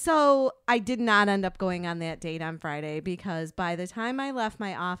was so I did not end up going on that date on Friday because by the time I left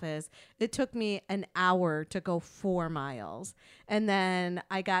my office, it took me an hour to go 4 miles. And then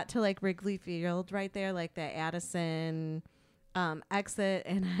I got to like Wrigley Field right there, like the Addison exit.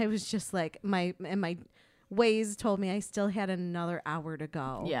 And I was just like, my Waze told me I still had another hour to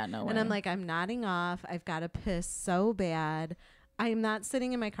go. Yeah, no And I'm way. like, I'm nodding off. I've got to piss so bad. I'm not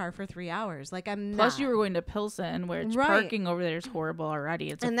sitting in my car for 3 hours. Like I'm Plus, not. you were going to Pilsen, where Right. parking over there is horrible already.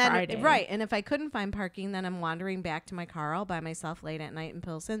 It's and a then Friday. right. And if I couldn't find parking, then I'm wandering back to my car all by myself late at night in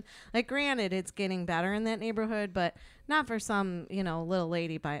Pilsen. Like granted, it's getting better in that neighborhood, but not for some, little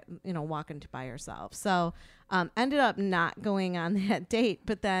lady walking by herself. So ended up not going on that date.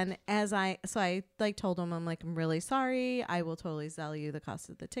 But then I told him, I'm like, I'm really sorry. I will totally sell you the cost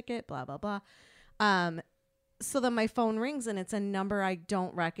of the ticket, blah, blah, blah. So then my phone rings and it's a number I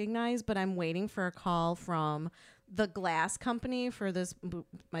don't recognize, but I'm waiting for a call from the glass company for this.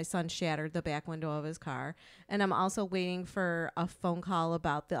 My son shattered the back window of his car. And I'm also waiting for a phone call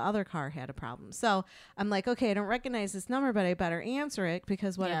about the other car had a problem. So I'm like, okay, I don't recognize this number, but I better answer it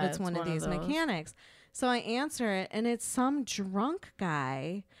because what Yeah, if it's one of these those. mechanics? So I answer it and it's some drunk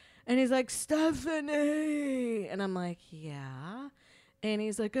guy. And he's like, Stephanie. And I'm like, yeah. And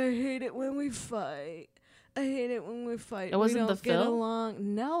he's like, I hate it when we fight. I hate it when we fight. It wasn't we don't the get Phil?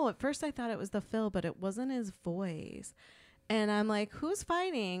 along. No, at first I thought it was the Phil, but it wasn't his voice. And I'm like, who's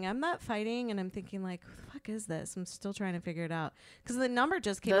fighting? I'm not fighting. And I'm thinking like, who the fuck is this? I'm still trying to figure it out. Because the number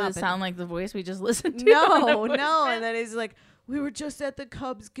just came Does up. it sound like the voice we just listened to? No. And then he's like, we were just at the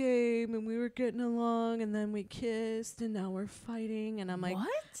Cubs game and we were getting along and then we kissed and now we're fighting. And I'm like, What?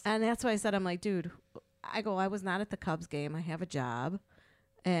 And that's why I said, I'm like, dude, I was not at the Cubs game. I have a job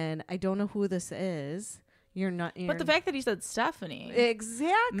and I don't know who this is. But the fact that he said Stephanie.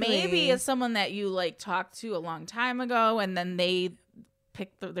 Exactly. Maybe it's someone that you like talked to a long time ago and then they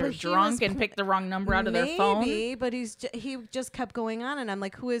picked they're But he drunk was and picked the wrong number out of their phone. Maybe, but he just kept going on, and I'm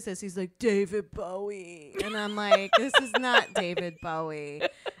like, who is this? He's like, David Bowie, and I'm like, this is not David Bowie.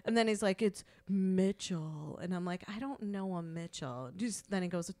 And then he's like, it's Mitchell, and I'm like, I don't know a Mitchell. Then he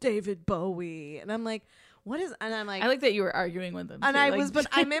goes, David Bowie, and I'm like, what is? And I'm like, I like that you were arguing with them. and too, I like- was, but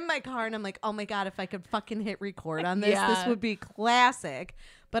I'm in my car and I'm like, oh my God, if I could fucking hit record on this, this Yeah. would be classic.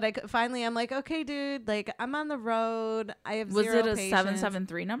 But finally, I'm like, okay, dude, like I'm on the road. I have Was zero it a patience.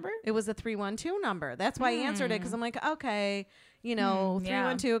 773 number? It was a 312 number. That's why I answered it because I'm like, okay,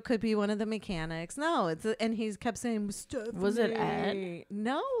 312 it could be one of the mechanics. No, and he kept saying, Stephanie. Was it Ed?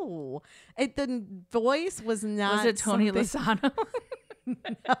 No, the voice was not. Was it Tony something- Lasano?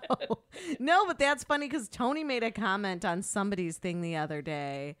 No, but that's funny because Tony made a comment on somebody's thing the other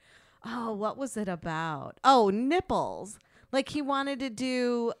day. Oh, what was it about? Oh, nipples. Like he wanted to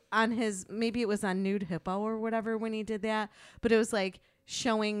do on his, maybe it was on Nude Hippo or whatever when he did that, but it was like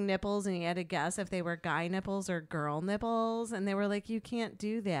showing nipples and he had to guess if they were guy nipples or girl nipples. And they were like, you can't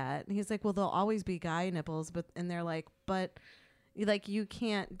do that. And he's like, well, there'll always be guy nipples. And they're like, but Like, you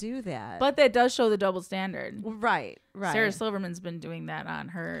can't do that. But that does show the double standard. Right. Sarah Silverman's been doing that on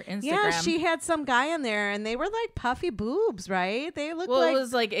her Instagram. Yeah, she had some guy in there, and they were like puffy boobs, right? They looked Well, like... it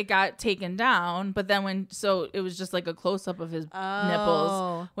was like it got taken down, but then it was just like a close up of his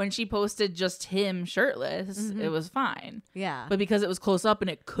nipples. When she posted just him shirtless, it was fine. Yeah. But because it was close up and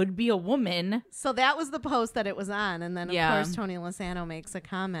it could be a woman. So that was the post that it was on. And then, of Yeah. course, Tony Lasano makes a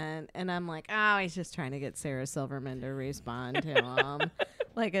comment, and I'm like, oh, he's just trying to get Sarah Silverman to respond to him.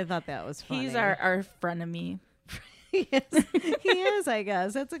 Like, I thought that was funny. He's our frenemy. He is, I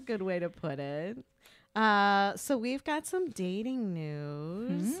guess. That's a good way to put it. So we've got some dating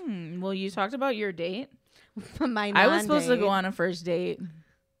news. Well, you talked about your date. My I was supposed to non-date. go on a first date.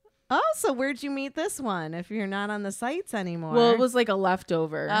 Oh, so where'd you meet this one if you're not on the sites anymore? Well, it was like a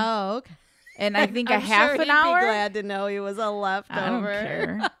leftover. Oh, okay. And I think I'm a half sure an he'd hour. Be glad to know he was a leftover. I don't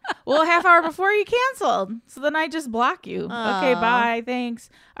care. Well, a half hour before you canceled, so then I just block you. Okay, bye, thanks.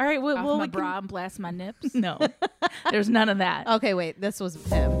 All right, well, my we bra and blast my nips. No, there's none of that. Okay, wait. This was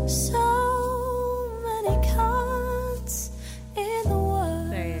him. So many cards in the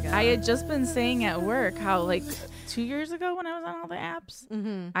world. There you go. I had just been saying at work how like 2 years ago when I was on all the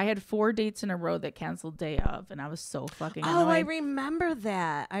apps, I had 4 dates in a row that canceled day of, and I was so fucking annoyed. Oh, I remember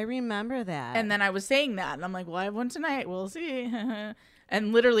that. And then I was saying that, and I'm like, well, I have one tonight. We'll see.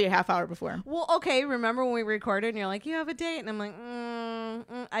 And literally a half hour before. Well, okay. Remember when we recorded and you're like, you have a date? And I'm like,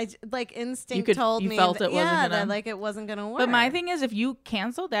 I like instinct told you me felt that, it wasn't yeah, gonna- that like it wasn't going to work. But my thing is, if you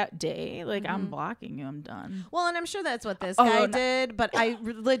cancel that day, like I'm blocking you, I'm done. Well, and I'm sure that's what this Oh, guy no. did, but I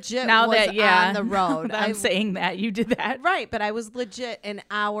legit Now was that, yeah, on the road. I'm saying that you did that. Right, but I was legit an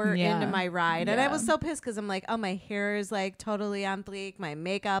hour Yeah. into my ride, and I Yeah. was so pissed because I'm like, oh, my hair is like totally on bleak, my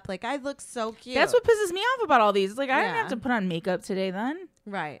makeup, like I look so cute. That's what pisses me off about all these. Like, I didn't Yeah. have to put on makeup today then.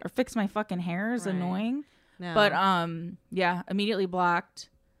 Right. Or fix my fucking hair is Right. annoying. No. But yeah, immediately blocked.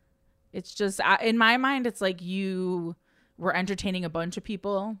 It's just in my mind, it's like you were entertaining a bunch of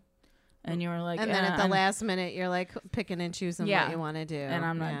people, and you were like, and then at the I'm- last minute, you're like picking and choosing Yeah. what you want to do. and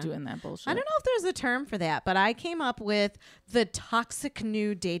I'm not Yeah. doing that bullshit. I don't know if there's a term for that, but I came up with the toxic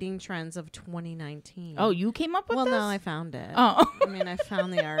new dating trends of 2019. Oh, you came up with well, this? no, I found it. Oh. I mean, I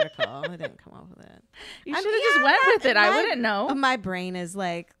found the article. I didn't come up with it. You should have just went with it. I wouldn't know. My brain is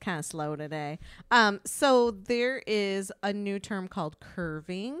like kind of slow today. So there is a new term called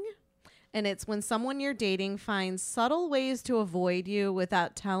curving. And it's when someone you're dating finds subtle ways to avoid you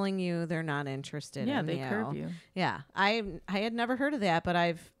without telling you they're not interested Yeah, in they you. curve you. Yeah. I had never heard of that, but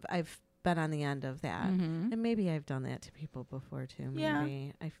I've been on the end of that. Mhm. And maybe I've done that to people before too. Yeah.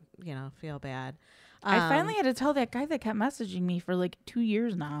 Maybe I feel bad. I finally had to tell that guy that kept messaging me for like 2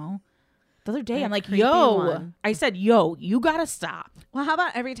 years now. The other day, That I'm like, creepy yo, one. I said, yo, you gotta stop. Well, how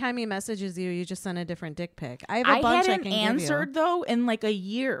about every time he messages you, you just send a different dick pic? I have a bunch I hadn't can give you. answered though in like a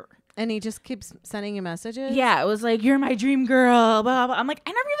year. And he just keeps sending you messages? Yeah, it was like, you're my dream girl, blah, blah. I'm like,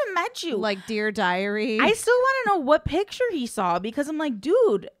 I never even met you. Like Dear Diary? I still want to know what picture he saw because I'm like,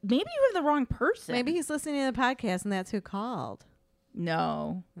 dude, maybe you have the wrong person. Maybe he's listening to the podcast and that's who called.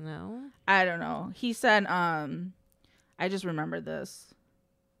 No. No? I don't know. He said, I just remembered this.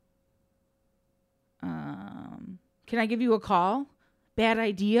 Can I give you a call? Bad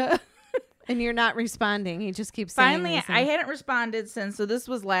idea. And you're not responding. He just keeps saying Finally, these I things. hadn't responded since, so this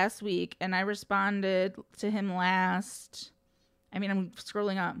was last week, and I responded to him I'm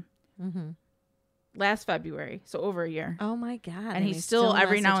scrolling up. Last February, so over a year. Oh my God. And he's still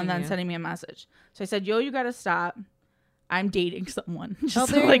every now and then messaging you. sending me a message. So I said, yo, you gotta stop. I'm dating someone. Oh,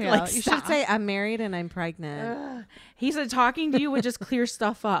 Just there like, you go. like, You stop. should say, I'm married and I'm pregnant. He said, talking to you would just clear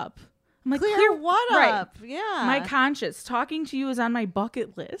stuff up. I'm like, Clear what right. up? Yeah. My conscience. Talking to you is on my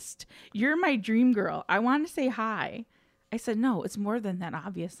bucket list. You're my dream girl. I want to say hi. I said, no, it's more than that,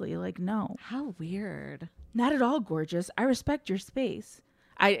 obviously. Like, no. How weird. Not at all, gorgeous. I respect your space.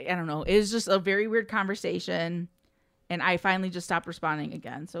 I don't know. It was just a very weird conversation. And I finally just stopped responding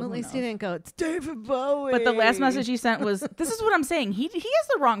again. So Well, at who least knows? he didn't go, it's David Bowie. But the last message he sent was, this is what I'm saying. He is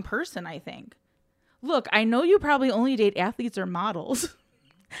the wrong person, I think. Look, I know you probably only date athletes or models.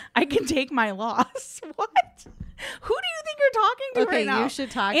 I can take my loss. What? Who do you think you're talking to right now? You should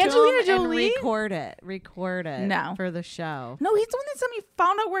talk Angelina to him Jolie? and record it. No. For the show. No, he's the one that sent me,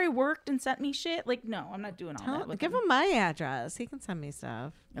 found out where he worked and sent me shit. Like, no, I'm not doing all that. With Give him my address. He can send me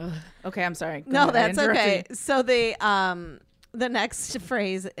stuff. Ugh. Okay, I'm sorry. Go No, ahead. I that's interrupted okay. you. So the next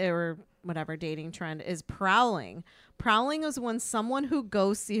phrase or whatever dating trend is prowling. Prowling is when someone who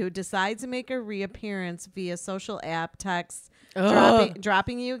ghosts you decides to make a reappearance via social app, text,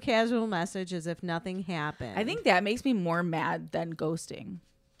 dropping you a casual message as if nothing happened. I think that makes me more mad than ghosting.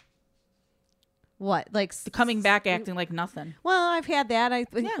 What? Like Coming back acting like nothing. Well, I've had that.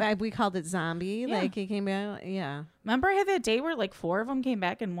 Yeah. We called it zombie. Yeah. Like he came back. Yeah. Remember I had that day where like 4 of them came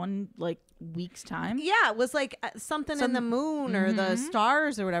back in one like week's time? Yeah, it was like something in the moon or the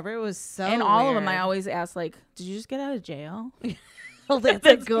stars or whatever. It was so And all of them, I weird. always ask like, did you just get out of jail? Oh, that's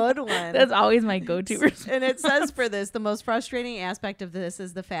a good one. That's always my go-to response. And it says for this, the most frustrating aspect of this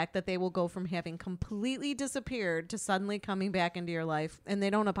is the fact that they will go from having completely disappeared to suddenly coming back into your life, and they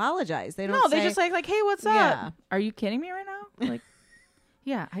don't apologize. They don't. No, say, they just like, hey, what's up? Yeah. Are you kidding me right now? Like,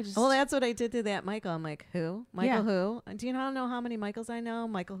 yeah, I just. Well, that's what I did to that Michael. I'm like, who? Michael Yeah. who? Do you know how many Michaels I know?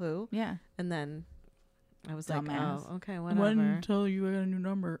 Michael who? Yeah. And then I was like, Dumbass. oh, okay, I whatever. wouldn't tell you I got a new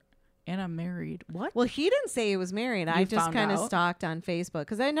number. And I'm married. What? Well, he didn't say he was married. I just found kind of out? stalked on Facebook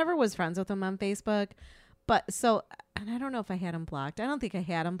because I never was friends with him on Facebook. But so, and I don't know if I had him blocked. I don't think I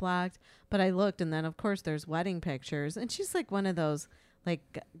had him blocked, but I looked, and then of course there's wedding pictures, and she's like one of those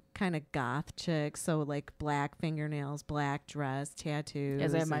like kind of goth chicks. So like black fingernails, black dress, tattoos.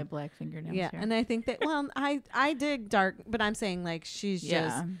 As I have my and- black fingernails. yeah, here. and I think that I dig dark, but I'm saying like she's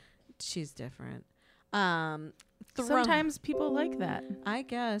Yeah. she's different. Sometimes people like that. I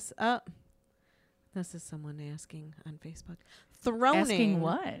guess. This is someone asking on Facebook. Throning. Asking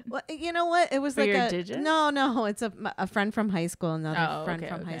what? Well, you know what? It was For like your a digits? no. It's a friend from high school. Another friend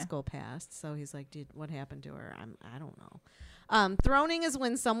okay, from high okay. school passed. So he's like, "Dude, what happened to her?" I don't know. Throning is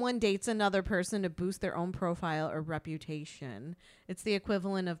when someone dates another person to boost their own profile or reputation. It's the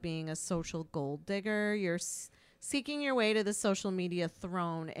equivalent of being a social gold digger. You're seeking your way to the social media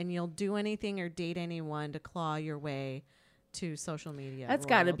throne, and you'll do anything or date anyone to claw your way to social media. That's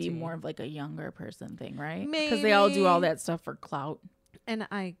got to be royalty. more of like a younger person thing, right? Because they all do all that stuff for clout. And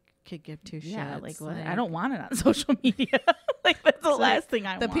I could give two shits. Yeah, like what? I don't want it on social media. Like that's the last thing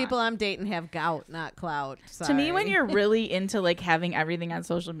I The want. people I'm dating have gout, not clout. To me, when Sorry. you're really into like having everything on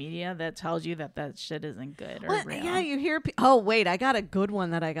social media, that tells you that shit isn't good or What? real. Yeah, you hear. Oh, wait, I got a good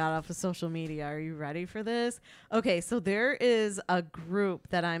one that I got off of social media. Are you ready for this? Okay, so there is a group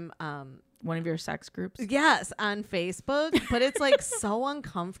that I'm. One of your sex groups. Yes, on Facebook, but it's like so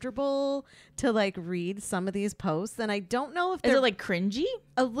uncomfortable to like read some of these posts, and I don't know if Is they're it like cringy?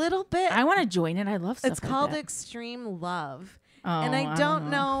 a little bit. I want to join it. I love stuff. It's like called that. Extreme Love. Oh, And I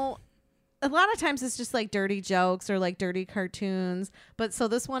don't know. A lot of times it's just like dirty jokes or like dirty cartoons. But so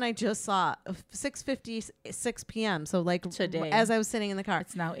this one I just saw 6:56 p.m. So like Today. as I was sitting in the car.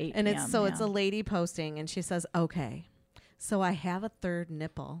 It's now 8 And p.m., it's so it's yeah. a lady posting, and she says, "Okay, so I have a third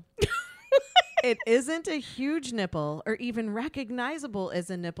nipple." It isn't a huge nipple or even recognizable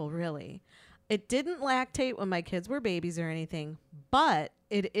as a nipple, really. It didn't lactate when my kids were babies or anything, but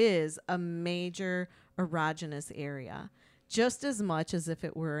it is a major erogenous area, just as much as if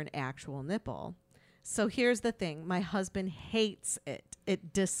it were an actual nipple. So here's the thing. My husband hates it.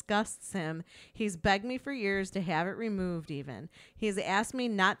 It disgusts him. He's begged me for years to have it removed even. He's asked me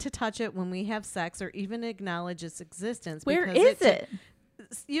not to touch it when we have sex or even acknowledge its existence. Where because is it?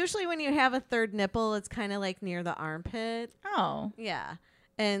 Usually when you have a third nipple, it's kind of like near the armpit. Oh. Yeah.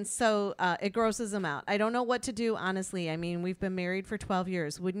 And so it grosses him out. I don't know what to do, honestly. I mean, we've been married for 12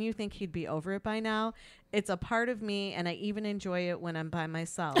 years. Wouldn't you think he'd be over it by now? It's a part of me, and I even enjoy it when I'm by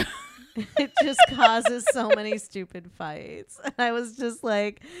myself. It just causes so many stupid fights. And I was just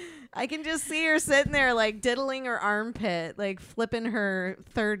like, I can just see her sitting there, like, diddling her armpit, like, flipping her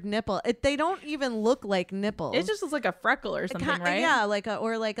third nipple. They don't even look like nipples. It just looks like a freckle or something, right? Yeah, like a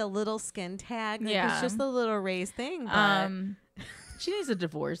little skin tag. Like, Yeah. It's just a little raised thing. But She needs to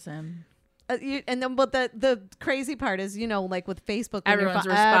divorce him. and then, but the crazy part is, you know, like with Facebook, when Everyone's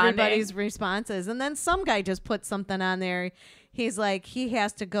responding. everybody's responses, and then some guy just put something on there. He's like, he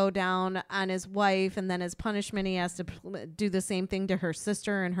has to go down on his wife, and then as punishment, he has to do the same thing to her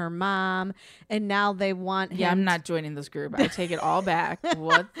sister and her mom. And now they want him. Yeah, I'm not joining this group. I take it all back.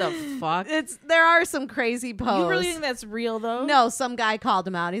 What the fuck? There are some crazy posts. You really think that's real though? No, some guy called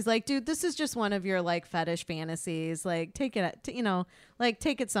him out. He's like, dude, this is just one of your like fetish fantasies. Like, take it,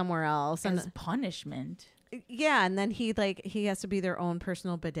 take it somewhere else. As punishment. Yeah, and then he has to be their own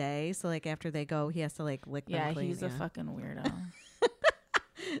personal bidet. So like after they go, he has to like lick them Yeah, clean. he's a fucking weirdo.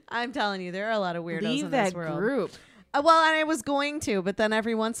 I'm telling you, there are a lot of weirdos Leave in that this world. group. Well, and I was going to, but then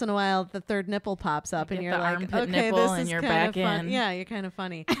every once in a while, the third nipple pops up, You and get you're the like, armpit okay, nipple this and is you're kinda back fun. in. Yeah, you're kind of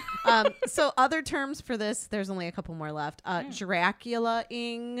funny. So other terms for this, there's only a couple more left.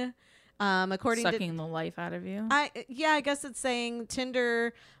 Dracula-ing. According Sucking the life out of you. I guess it's saying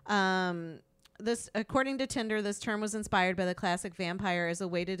Tinder according to Tinder, this term was inspired by the classic vampire as a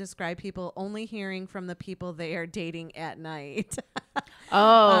way to describe people only hearing from the people they are dating at night.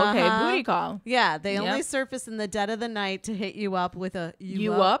 Oh, okay. Uh-huh. Booty call. Yeah, they only Yep. surface in the dead of the night to hit you up with a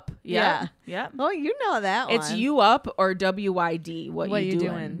You up? Yeah. Yeah. Oh, you know that one. It's you up or WYD. What you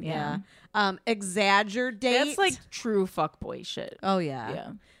doing? doing? Yeah. Exaggerate. That's like true fuckboy shit. Oh yeah.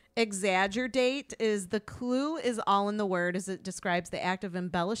 Yeah. Exaggerate is the clue is all in the word as it describes the act of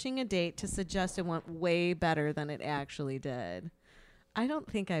embellishing a date to suggest it went way better than it actually did. I don't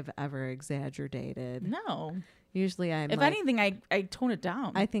think I've ever exaggerated. No. Usually I'm If like, anything, I tone it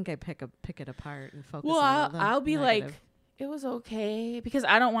down. I think I pick it apart and focus well, on all the I'll be negative. like, it was okay because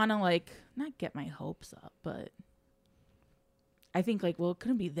I don't want to like not get my hopes up, but I think like, well, it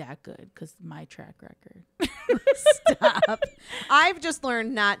couldn't be that good because my track record. Stop. I've just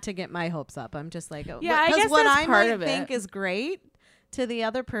learned not to get my hopes up. I'm just like, Yeah, I because guess what that's I part might of think it. is great to the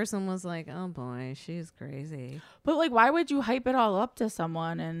other person was like, oh boy, she's crazy. But like, why would you hype it all up to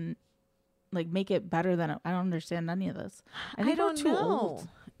someone and like make it better than I don't understand any of this. I think don't I'm too know. old.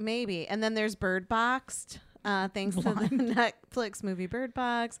 Maybe. And then there's Bird Boxed. Thanks to the Netflix movie Bird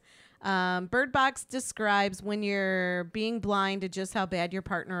Box. Bird Box describes when you're being blind to just how bad your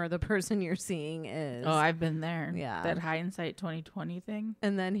partner or the person you're seeing is. Oh, I've been there. Yeah. That hindsight 2020 thing.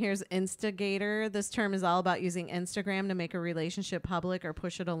 And then here's Instigator. This term is all about using Instagram to make a relationship public or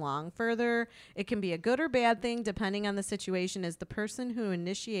push it along further. It can be a good or bad thing depending on the situation, as the person who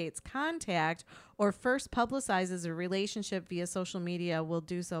initiates contact or first publicizes a relationship via social media will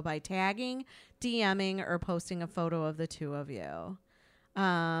do so by tagging, DMing, or posting a photo of the two of you.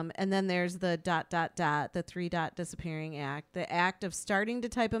 And then there's the ... the 3 dot disappearing act. The act of starting to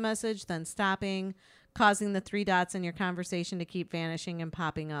type a message, then stopping, causing the 3 dots in your conversation to keep vanishing and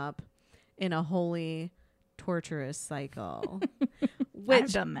popping up in a wholly torturous cycle.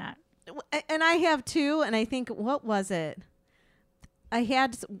 I've done that. And I have too. And I think, what was it?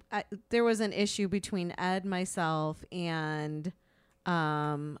 There was an issue between Ed, myself, and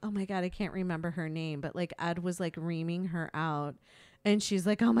oh my God, I can't remember her name, but like Ed was like reaming her out. And she's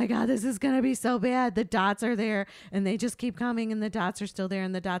like, oh my God, this is going to be so bad. The dots are there and they just keep coming and the dots are still there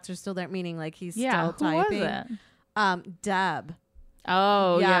and the dots are still there. Meaning like he's still typing. Who was it? Deb.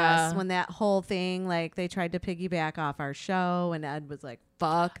 Oh, yes, yeah. when that whole thing, like they tried to piggyback off our show and Ed was like,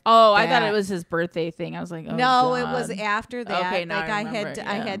 fuck. Oh, I thought that. it was his birthday thing. I was like, oh, no, it God. was after that. Okay, now like I I had remember,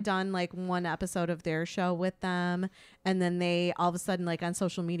 I yeah. had done like one episode of their show with them, and then they all of a sudden like on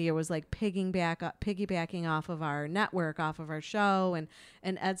social media was like piggybacking off of our network, off of our show,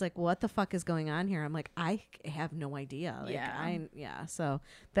 and Ed's like, what the fuck is going on here? I'm like, I have no idea. Like, Yeah. So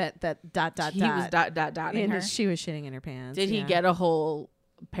that ... He was dotting and her. she was shitting in her pants. Did he yeah. get a whole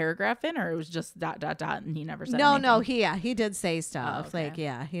paragraph in, or it was just ... and he never said No, anything? he did say stuff. Oh, okay. Like,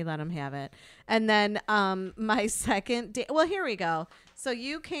 yeah, he let him have it. And then my second well, here we go. So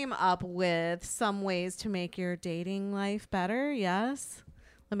you came up with some ways to make your dating life better. Yes.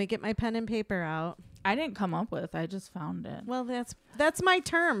 Let me get my pen and paper out. I didn't come up with. I just found it. Well, that's my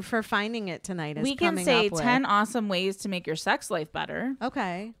term for finding it tonight. Is We can coming say up with. 10 awesome ways to make your sex life better,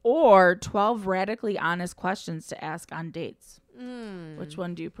 Okay. or 12 radically honest questions to ask on dates. Mm. Which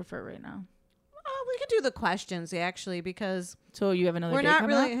one do you prefer right now? Oh, we could do the questions actually, because So you have another we're date not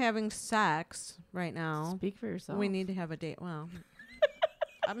coming really up? having sex right now. Speak for yourself. We need to have a date. Well,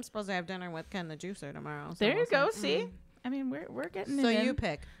 I'm supposed to have dinner with Ken the Juicer tomorrow. So There you we'll go. see. See? I mean, we're getting So it in. you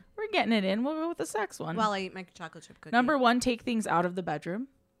pick. We're getting it in. We'll go with the sex one. While I eat my chocolate chip cookie. Number 1, take things out of the bedroom.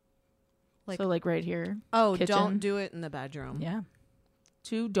 Like- So like right here. Oh, kitchen. don't do it in the bedroom. Yeah.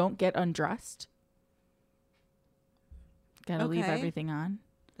 2, don't get undressed. Gotta leave Okay. everything on.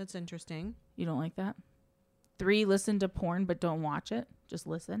 That's interesting. You don't like that? 3, listen to porn but don't watch it. Just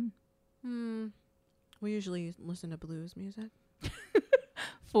listen. We usually listen to blues music.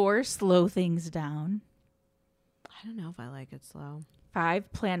 4, slow things down. I don't know if I like it slow.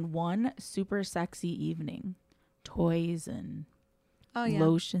 5, plan one super sexy evening. Toys and Oh yeah.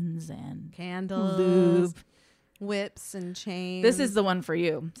 lotions and Candles, lube. whips and chains. This is the one for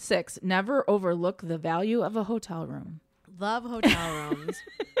you. 6, never overlook the value of a hotel room. Love hotel rooms.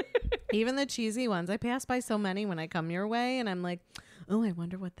 Even the cheesy ones. I pass by so many when I come your way, and I'm like, oh, I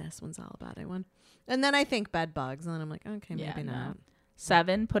wonder what this one's all about. And then I think bed bugs, and then I'm like, okay, maybe no. not.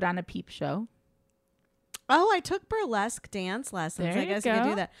 7, put on a peep show. Oh, I took burlesque dance lessons. There I you guess you could go.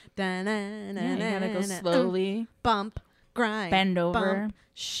 do that. Yeah, you gotta go slowly. Bump, grind, Bend over. bump,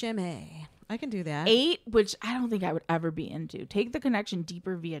 shimmy. I can do that. 8, which I don't think I would ever be into. Take the connection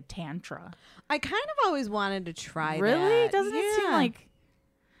deeper via tantra. I kind of always wanted to try that. Really? Doesn't it seem Yeah. like...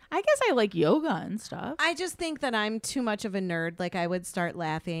 I guess I like yoga and stuff. I just think that I'm too much of a nerd. Like I would start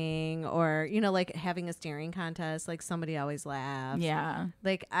laughing, or like having a staring contest. Like somebody always laughs. Yeah.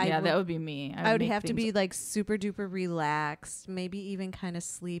 Like that would be me. I would make have to things- be like super duper relaxed, maybe even kind of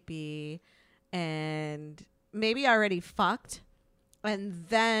sleepy, and maybe already fucked. And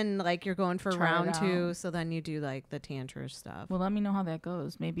then like you're going for Try it round 2, out. so then you do like the tantra stuff. Well, let me know how that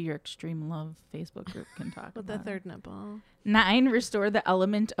goes. Maybe your Extreme Love Facebook group can talk With the about it. third nipple. 9, restore the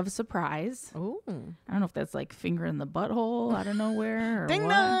element of surprise. Oh. I don't know if that's like finger in the butthole out of nowhere or Ding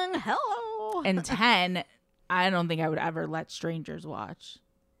what. dong. Hello. And 10, I don't think I would ever let strangers watch.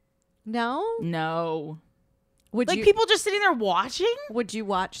 No? No. Would Like you people just sitting there watching? would you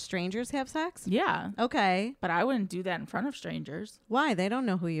watch strangers have sex? Yeah. Okay. But I wouldn't do that in front of strangers. Why? They don't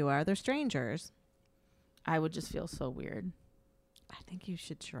know who you are. They're strangers. I would just feel so weird. I think you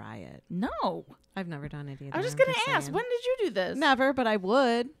should try it. No. I've never done it either. I was just I'm going to ask, saying. when did you do this? Never, but I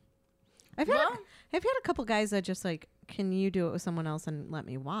would. I've had Well- I've had a couple guys that just like, can you do it with someone else and let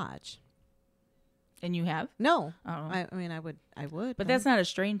me watch? And you have? No. Oh. I mean, I would. But that's not a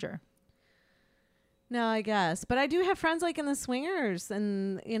stranger. No, I guess. But I do have friends like in the swingers,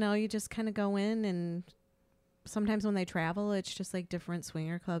 and you just kind of go in, and sometimes when they travel, it's just like different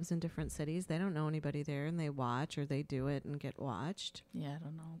swinger clubs in different cities. They don't know anybody there, and they watch or they do it and get watched. Yeah, I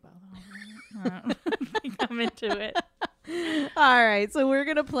don't know about that. I don't think I'm into it. All right, so we're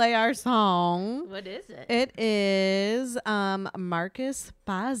gonna play our song. What is it? It is Marcus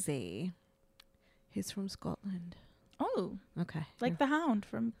Bazzi. He's from Scotland. Oh, Okay. like the Hound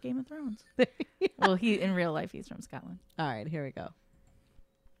from Game of Thrones. Well, in real life, he's from Scotland. All right, here we go.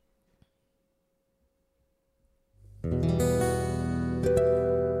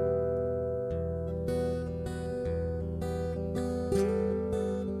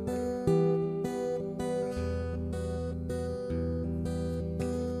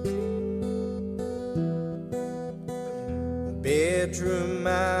 Bedroom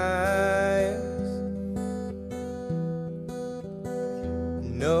eyes,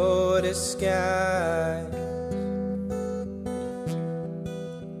 no disguise,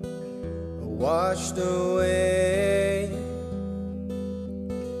 washed away,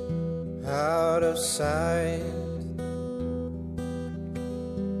 out of sight.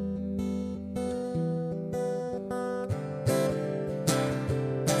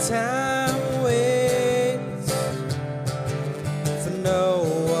 Time waits for no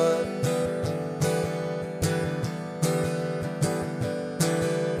one.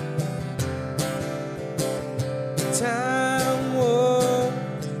 Time won't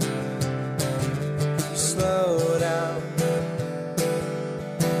slow down.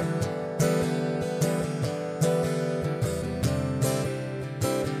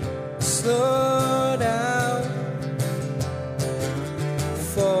 Slow down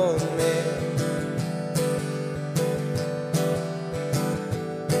for me,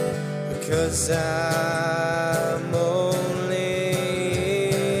 because I'm only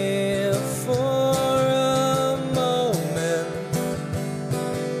here for a moment.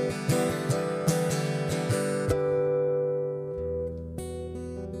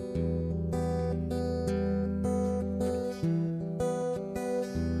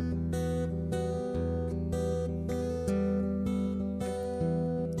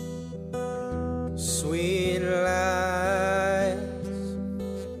 Sweet lies,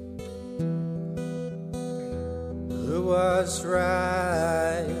 who was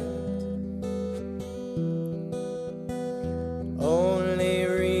right? Only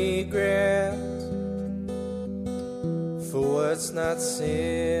regret for what's not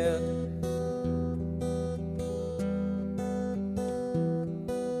said.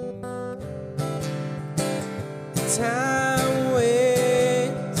 Time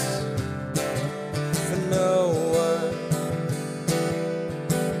waits for no one.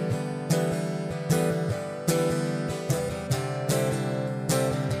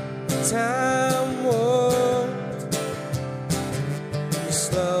 Time won't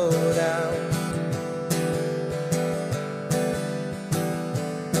slow down.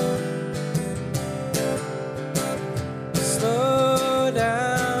 Slow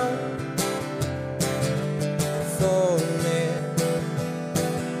down for me,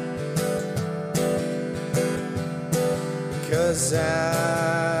 'cause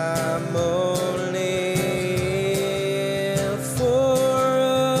I'm only here for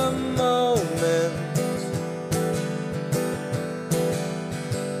a moment.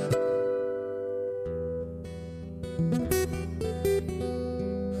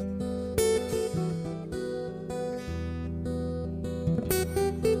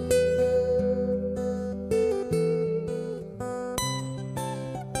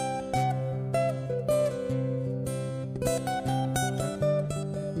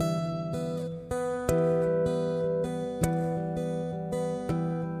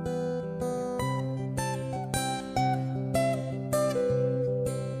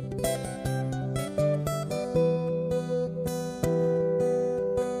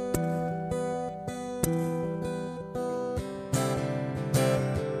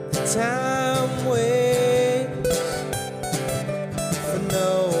 time waits for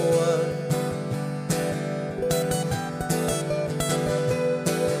no one.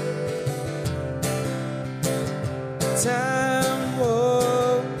 Time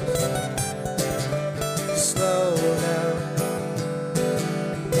won't slow down.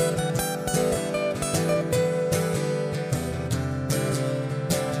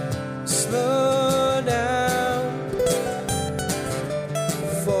 Slow down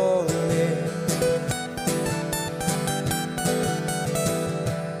for me.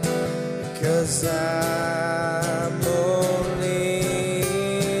 'Cause I'm only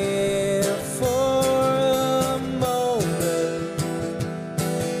here for a moment.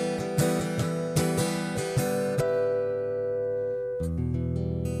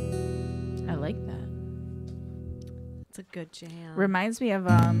 I like that. It's a good jam. Reminds me of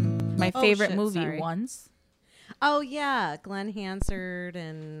my Oh, favorite shit, movie, sorry. Once. Oh yeah, Glenn Hansard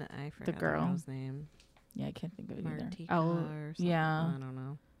and I forgot girl. the girl's name. Yeah, I can't think of it either. Martika Oh, or something. yeah. I don't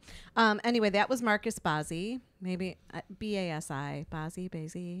know. Anyway, that was Marcus Basi. Maybe Basi.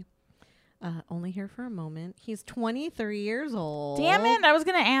 Basi. Only here for a moment. He's 23 years old. Damn it! I was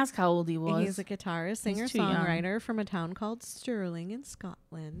gonna ask how old he was. He's a guitarist, singer, too young. songwriter from a town called Stirling in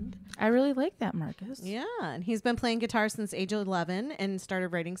Scotland. I really like that, Marcus. Yeah, and he's been playing guitar since age 11 and started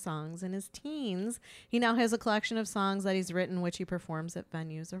writing songs in his teens. He now has a collection of songs that he's written, which he performs at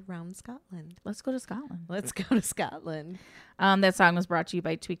venues around Scotland. Let's go to Scotland. Let's go to Scotland. That song was brought to you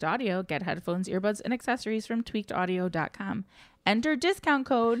by Tweaked Audio. Get headphones, earbuds, and accessories from tweakedaudio.com. Enter discount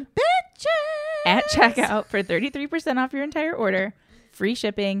code Bitches! at checkout for 33% off your entire order, free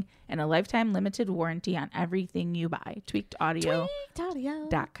shipping, and a lifetime limited warranty on everything you buy.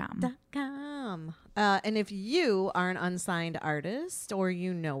 tweakedaudio.com. And if you are an unsigned artist or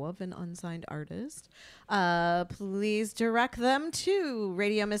you know of an unsigned artist, please direct them to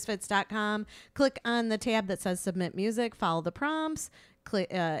radiomisfits.com. Click on the tab that says submit music, follow the prompts,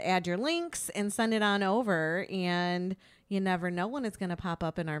 add your links, and send it on over. And you never know when it's going to pop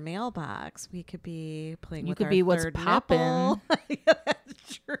up in our mailbox. We could be playing You with could our be what's third poppin'. nipple. Yeah,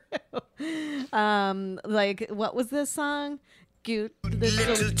 that's true. Like, what was this song? Cute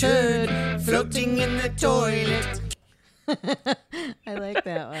Little turd floating in the toilet. I like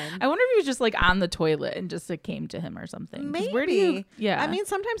that one. I wonder if he was just like on the toilet and just it came to him or something. 'Cause Maybe. Where do you? Yeah. I mean,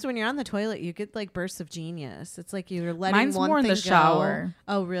 sometimes when you're on the toilet, you get like bursts of genius. It's like you're letting Mine's one more in thing the shower.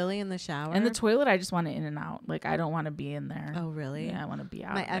 Go. Oh, really? In the shower? in the toilet, I just want it in and out. Like I don't want to be in there. Oh, really? Yeah, I want to be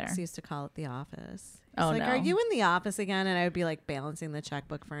out My there. ex used to call it the office. He's Oh, like, no. are you in the office again? And I would be like balancing the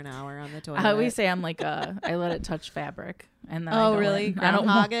checkbook for an hour on the toilet. I always say I'm like I let it touch fabric, and then I Oh, go really? in. I don't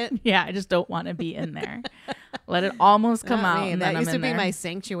Groundhog want it? Yeah, I just don't want to be in there. Let it almost come Not out. me. And That then I'm used to in be there. my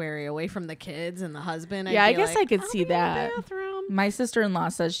sanctuary away from the kids and the husband. Yeah, I'd I be guess like, I could "I'll see be in the that. bathroom." My sister-in-law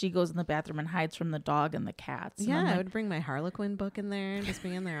says she goes in the bathroom and hides from the dog and the cats. And Yeah, I'm I like, would bring my Harlequin book in there and just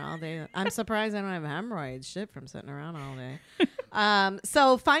be in there all day. I'm surprised I don't have hemorrhoids. Shit, from sitting around all day.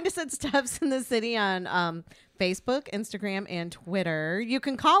 So find us at Steps in the City on Facebook, Instagram, and Twitter. You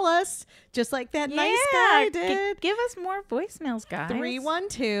can call us just like that nice guy did. Give us more voicemails, guys.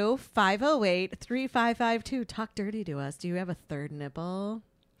 312-508-3552. Talk dirty to us. Do you have a third nipple?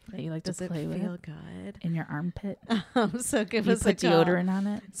 That you like Does to it play feel with good? in your armpit. So give You us a put call. deodorant on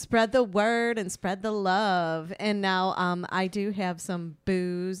it. Spread the word and spread the love. And now I do have some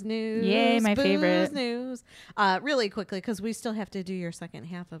booze news. Yay, my Booze favorite. news. Really quickly, because we still have to do your second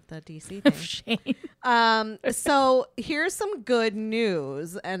half of the DC thing. Shame. So here's some good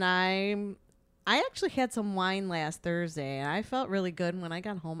news. And I actually had some wine last Thursday, and I felt really good. When I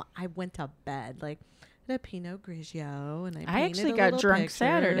got home, I went to bed. Like, a Pinot Grigio, and I actually got drunk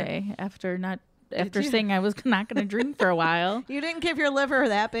Saturday after you? saying I was not going to drink for a while. You didn't give your liver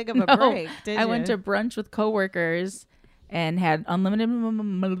that big of a No, break, did you? I went to brunch with coworkers and had unlimited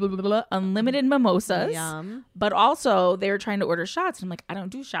mimosas. Yum. But also they were trying to order shots. And I'm like, I don't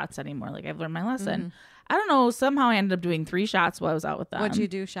do shots anymore. Like I've learned my lesson. I don't know. Somehow I ended up doing 3 shots while I was out with them. What'd you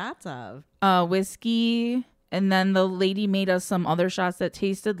do shots of? Whiskey. And then the lady made us some other shots that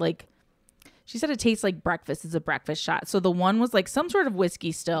tasted like, she said it tastes like breakfast. It's a breakfast shot. So the one was like some sort of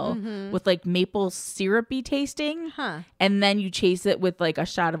whiskey still with like maple syrupy tasting. Huh. And then you chase it with like a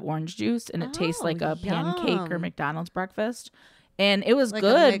shot of orange juice and it tastes Oh, like a pancake or yum. McDonald's breakfast. And it was Like a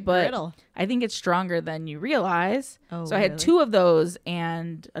good, but McGriddle. I think it's stronger than you realize. Oh, so I had really? 2 of those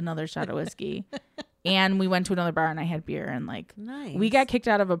and another shot of whiskey. And we went to another bar and I had beer and like Nice. we got kicked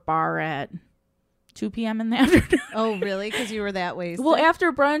out of a bar at 2 p.m. in the afternoon. Oh, really? Because you were that wasted? Well,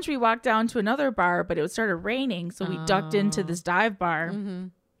 after brunch, we walked down to another bar, but it started raining. So we ducked into this dive bar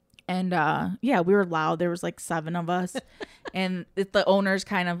And yeah, we were loud. There was like 7 of us. And the owner's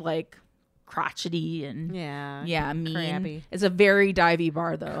kind of like crotchety and mean. Crabby. It's a very divey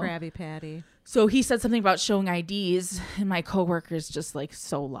bar though. Krabby Patty. So he said something about showing IDs, and my coworker's just like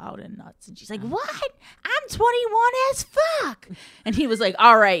so loud and nuts. And she's like, "What? I'm 21 as fuck." And he was like,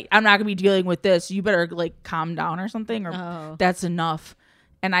 "All right, I'm not gonna be dealing with this. You better like calm down or something, or that's enough."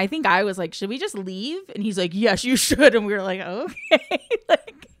 And I think I was like, "Should we just leave?" And he's like, "Yes, you should." And we were like, "Okay."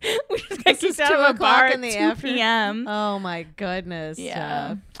 Like we just got kicked out of a bar at 2 p.m. Oh my goodness.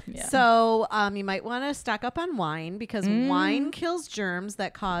 Yeah. So you might want to stock up on wine because wine kills germs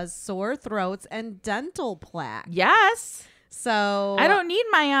that cause sore throats and dental plaque. Yes. So I don't need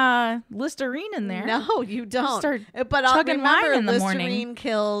my Listerine in there. No, you don't. Start but chugging remember, wine in the Listerine morning.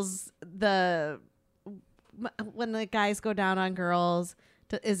 kills when the guys go down on girls.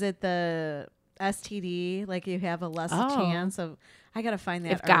 Is it the STD? Like you have a less chance of. I gotta find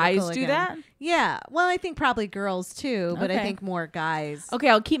that. If guys do again. that? Yeah. Well, I think probably girls too, but I Okay. think more guys. Okay,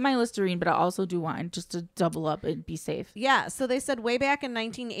 I'll keep my Listerine, but I'll also do wine just to double up and be safe. Yeah, so they said way back in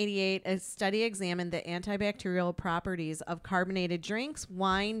 1988, a study examined the antibacterial properties of carbonated drinks,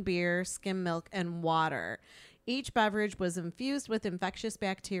 wine, beer, skim milk, and water. Each beverage was infused with infectious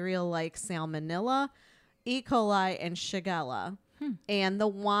bacteria like Salmonella, E. coli, and Shigella. And the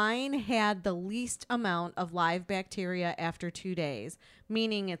wine had the least amount of live bacteria after 2 days,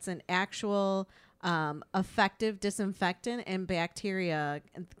 meaning it's an actual effective disinfectant and bacteria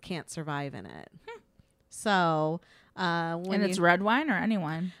can't survive in it. So, And it's red wine or any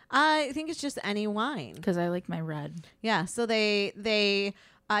wine? I think it's just any wine. Because I like my red. Yeah. So they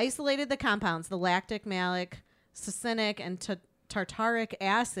isolated the compounds, the lactic, malic, succinic, and tartaric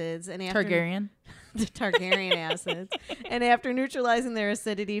acids, and after Targaryen. the Targaryen acids, and after neutralizing their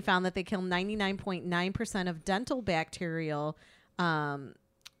acidity, found that they kill 99.9% of dental bacteria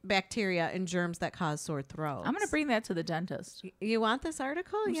and germs that cause sore throats. I'm gonna bring that to the dentist. You want this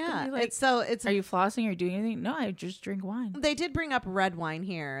article? I'm just gonna Yeah. be like, It's. Are you flossing or doing anything? No, I just drink wine. They did bring up red wine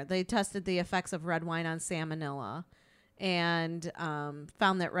here. They tested the effects of red wine on salmonella, and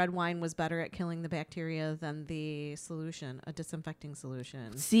found that red wine was better at killing the bacteria than the solution, a disinfecting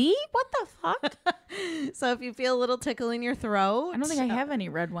solution. See? What the fuck? So if you feel a little tickle in your throat, I don't think I have any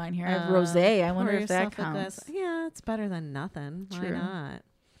red wine here. I have rosé. I wonder pour if that yourself a glass- counts. Yeah, it's better than nothing. Why True. not?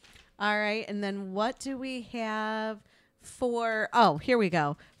 All right, and then what do we have for? Oh, here we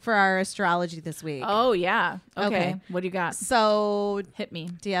go for our astrology this week. Oh yeah. Okay. Okay. What do you got? So, Hit me.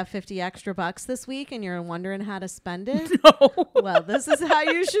 do you have 50 extra bucks this week and you're wondering how to spend it? No. Well, this is how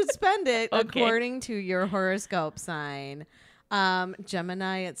you should spend it Okay. according to your horoscope sign.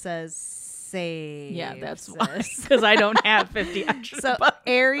 Gemini, it says save. Yeah, that's why. Because I don't have 50 extra So bucks.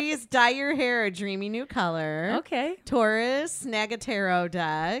 Aries, dye your hair a dreamy new color. Okay. Taurus, snag a tarot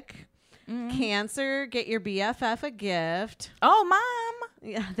deck. Cancer, get your BFF a gift. Oh, Mom.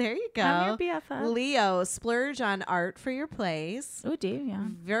 Yeah, there you go. I'm your BFF. Leo, splurge on art for your place. Oh, do you? Yeah.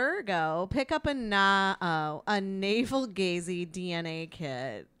 Virgo, pick up a navel gazy DNA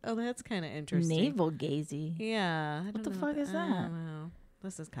kit. Oh, that's kind of interesting. Navel gazy. Yeah. What the fuck is I that? don't know.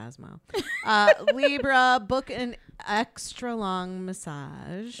 This is Cosmo. Libra, book an extra long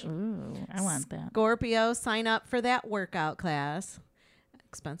massage. Ooh, I want that. Scorpio, sign up for that workout class.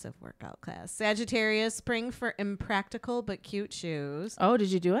 Expensive workout class. Sagittarius, spring for impractical but cute shoes. Oh, did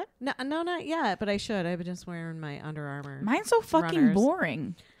you do it? No, not yet, but I should. I've been just wearing my Under Armour. Mine's so fucking runners.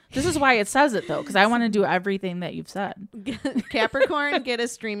 boring. This is why it says it, though, because I want to do everything that you've said. Capricorn, get a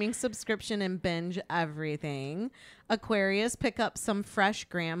streaming subscription and binge everything. Aquarius, pick up some fresh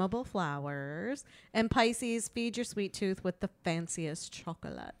grammable flowers. And Pisces, feed your sweet tooth with the fanciest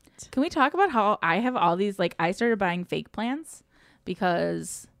chocolate. Can we talk about how I have all these, like, I started buying fake plants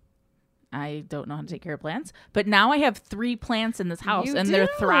because I don't know how to take care of plants. But now I have 3 plants in this house, You and they're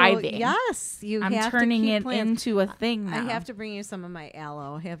do. thriving. Yes, I'm have to turning keep it plants. into a thing now. I have to bring you some of my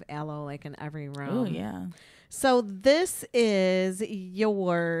aloe. I have aloe like in every room. Oh, yeah. So this is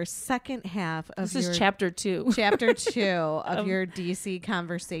your second half of This is chapter 2. chapter 2 of your DC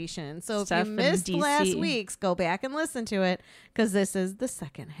conversation. So if Stuff you in missed DC. last week's, go back and listen to it because this is the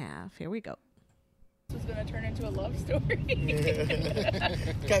second half. Here we go. This is going to turn into a love story.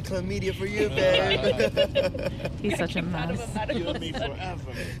 Got chlamydia for you, babe. He's such a mess. You and me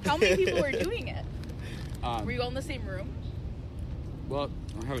forever. How many people were doing it? Were you all in the same room? Well,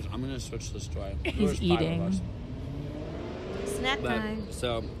 I'm going to switch this to He's eating. Snack But, time.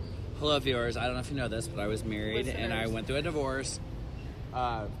 so, hello viewers. I don't know if you know this, but I was married and I went through a divorce.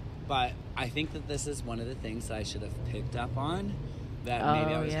 But I think that this is one of the things that I should have picked up on. That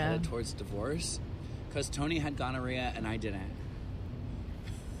maybe I was headed towards divorce. Because Tony had gonorrhea and I didn't.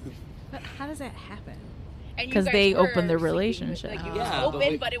 But how does that happen? And you 'Cause guys they were opened their sleeping with- relationship. Like, it was Yeah, but open,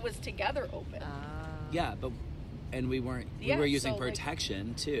 we- but it was together open. Yeah, but and we weren't. Yeah, we were using so, like-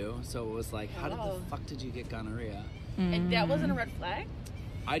 protection too, so it was like, how did Oh. the fuck did you get gonorrhea? And that wasn't a red flag?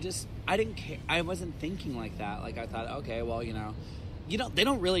 I didn't care. I wasn't thinking like that. Like I thought, okay, well, they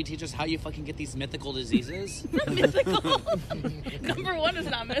don't really teach us how you fucking get these mythical diseases. Mythical. Number one is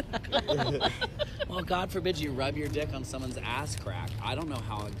not mythical. Well, God forbid you rub your dick on someone's ass crack. I don't know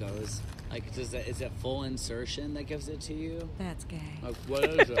how it goes. Like, is it full insertion that gives it to you? That's gay. Like, what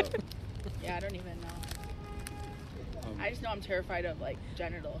is it? Yeah, I don't even know. I just know I'm terrified of like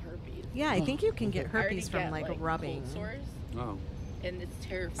genital herpes. Yeah, I think you can get I already herpes from get, like rubbing. cold sores, Oh. and it's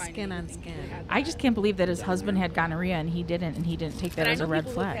terrifying. Skin to on even think skin. you had I that. just can't believe that his husband had gonorrhea and he didn't take that But I as know a red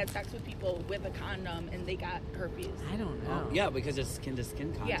people who've flag. had sex with people with a condom and they got herpes. I don't know. Yeah, because it's skin to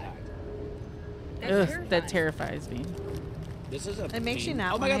skin contact. That's Ugh, terrifying. that terrifies me. This is a. It makes you pain.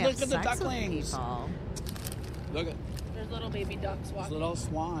 not Oh my want God! to Look have at the sex with ducklings. people. Look at There's little baby ducks these walking. little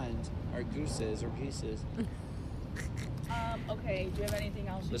swans or gooses or geeses. Okay, do you have anything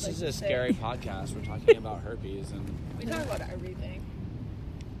else? This you'd is like a to say? scary podcast. We're talking about herpes, and We talk about everything.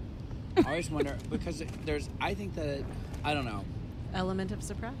 I always wonder because I think that I don't know. Element of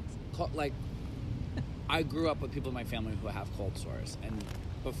surprise. Like, I grew up with people in my family who have cold sores, and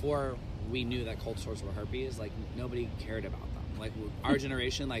before we knew that cold sores were herpes, like nobody cared about them. Like our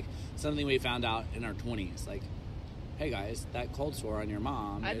generation, like something we found out in our 20s, like, hey guys, that cold sore on your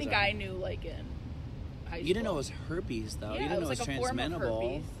mom. I is think a- I knew like in high school. You didn't know it was herpes though. Yeah, You it didn't know was it was like a form of transmittable.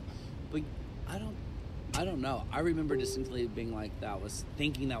 herpes. But I don't know. I remember distinctly being like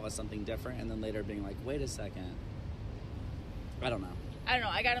thinking that was something different, and then later being like, wait a second. I don't know. I don't know.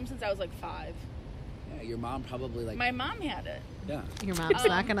 I got him since I was like 5. Yeah, your mom probably like. My mom had it. Yeah. Your mom's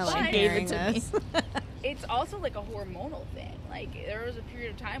not gonna but like hearing this. It's also like a hormonal thing. Like there was a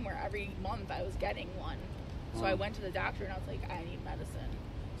period of time where every month I was getting one. So I went to the doctor and I was like, I need medicine.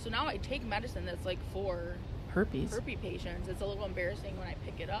 So now I take medicine that's like for Herpes. patients. It's a little embarrassing when I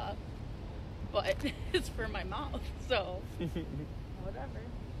pick it up, but it's for my mouth. So whatever.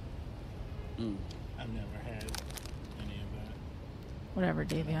 I've never had any of that. Whatever, I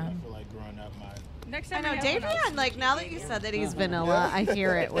Davion. feel like growing up, my Next I time know I have one, I'll Davion. Like now that you said that he's vanilla, I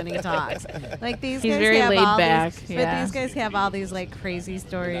hear it when he talks. Like these He's guys very have laid all back, these, yeah. but these guys have all these like crazy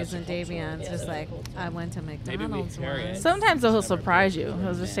stories, and Davion's just like, I went to McDonald's once. Sometimes he'll surprise you.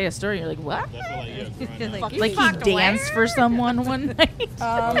 He'll just say a story. You're like, what? I feel like, yeah, growing up. Like he danced for someone one night.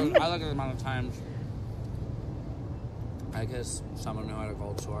 I look at the amount of times I guess someone who had a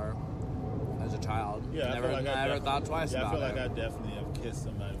cold sore as a child. Yeah, never, I never thought twice yeah, about I feel it. like I definitely have kissed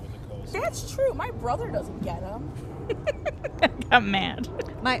somebody with a cold sore. That's true. My brother doesn't get them. I'm mad.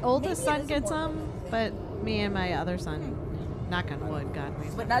 My oldest son gets them, but me and my other son, knock on wood, God, we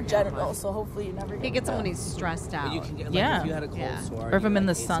But not genital, so hopefully you never get He gets them them. when he's stressed out. But you can get, like, Yeah. if you had a cold Yeah. sore. Or if you, I'm in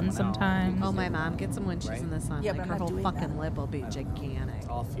the like, ate sun someone else, sometimes. Oh, my mom gets them when she's Right? in the sun. Yeah, like but her I'm not whole doing fucking that. lip will be gigantic. It's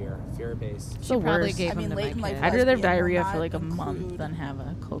all fear-based. It's She the probably worst. gave I mean, them to late in my life, kid. I'd rather have lesbian will diarrhea not for like a month include than have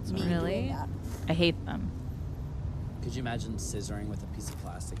a cold sore. me Really? doing that. I hate them. Could you imagine scissoring with a piece of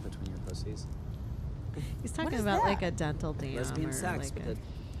plastic between your pussies? He's talking is about that? like a dental dam Lesbian or sex like with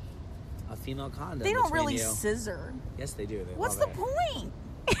a female condom. They don't between really you. scissor. Yes, they do. They What's love the it.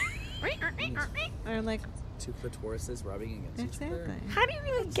 point? or like Two clitorises rubbing against each exactly. other. How do you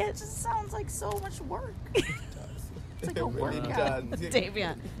even get? It just sounds like so much work. It's like a workout.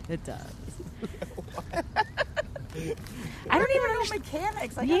 Davion, it does. I don't even know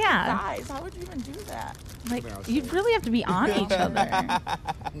mechanics. I got Yeah. the thighs. How would you even do that? Like you'd really have to be on each other.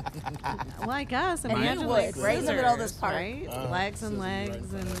 Well, I guess. And you Imagine would, like right in the middle of this scissors, park. right? Legs and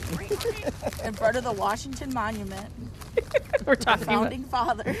legs and In front of the Washington Monument, We're the talking about founding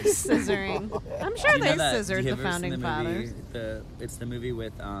fathers. scissoring. I'm sure Do you they know that- scissored have you the ever seen founding the movie, fathers. It's the movie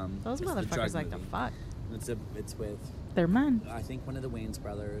with Those it's the drug motherfuckers like to movie. fuck. It's with they're men. I think one of the Wayans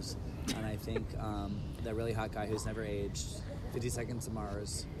brothers, and I think that really hot guy who's never aged, 50 Seconds to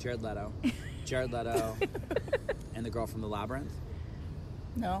Mars, Jared Leto, and the girl from The Labyrinth.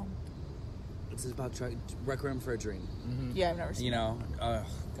 No. It's about Requiem for a Dream. Yeah, I've never seen You know, oh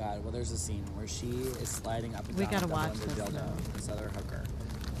God. Well, there's a scene where she is sliding up and We down gotta a watch double-ended this dildo now. with this other hooker,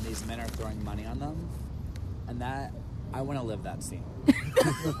 and these men are throwing money on them, and that I want to live that scene.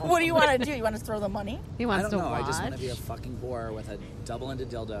 What do you want to do? You want to throw the money? He I wants don't to know. watch. I just want to be a fucking whore with a double-ended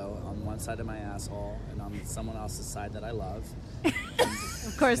dildo on one side of my asshole and on someone else's side that I love.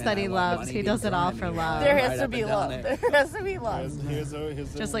 Of course, And that I he want loves. money He being does it thrown all at for me love. There right has to up be and down love. it. There has to be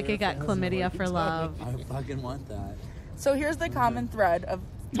love. Just like he got chlamydia for love. I fucking want that. So here's the common thread of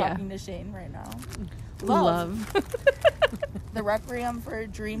Yeah. talking to Shane right now. Love. The Requiem for a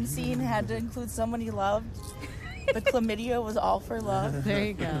Dream scene had to include someone he loved. The chlamydia was all for love. There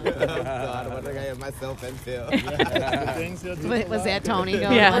you go. Oh God, what did I get myself into? Wait, was that Tony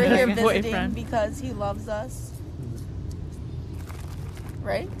going? Yeah. We're here visiting Boyfriend. because he loves us.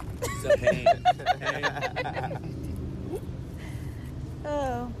 Right? It's a pain.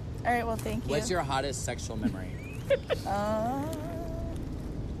 Oh. All right, well, thank you. What's your hottest sexual memory?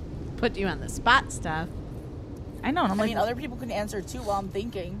 Put you on the spot, stuff. I know. And I'm I like, mean, other people can answer too while I'm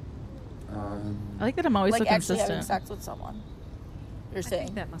thinking. I like that I'm always Like so actually having consistent. sex with someone. You're I saying?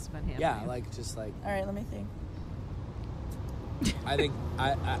 think that must have been happening. Yeah, like just like All right, let me think. I think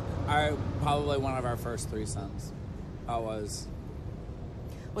I probably one of our first threesomes.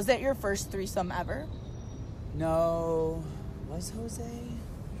 Was that your first threesome ever? no, was Jose?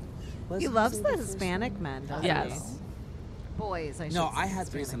 He loves the Hispanic men, doesn't Yes. he? Boys, I should No, say I had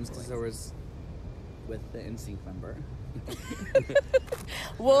Hispanic threesomes because boys. there was with the NSYNC member.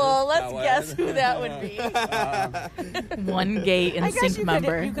 Well, let's That guess one. who that would be. One gay I guess NSYNC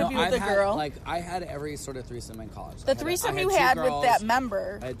member. You could be with I've a had, girl. Like I had every sort of threesome in college. The I threesome had you two had girls, with that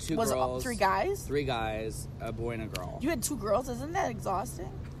member I had two was girls, 3 guys? 3 guys, a boy and a girl. You had 2 girls? Isn't that exhausting?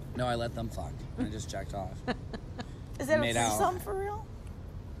 No, I let them fuck. I just checked off. Is that a Made out. threesome for real?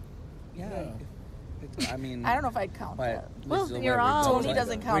 Yeah. I mean, I don't know if I'd count that. Well, this is you're where we all- built Tony Clinton.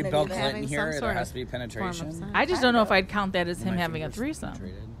 doesn't count We it built either. Clinton Having here. some There sort has of to be form of penetration. sex. I just don't know if I'd count that as him My having a fingers threesome.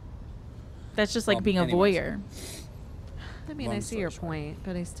 penetrated. That's just like Well, being a anyways. voyeur. I mean, Long I see your story point,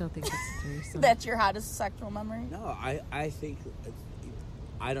 but I still think it's a threesome. That's your hottest sexual memory? No, I think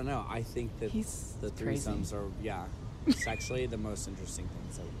I don't know. I think that He's the crazy. threesomes are sexually the most interesting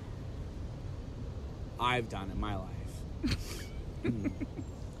things that I've done in my life.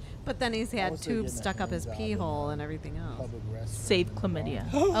 But then he's had Also tubes getting a stuck up his hand pee job in hole a and everything else. Public restroom. Safe chlamydia.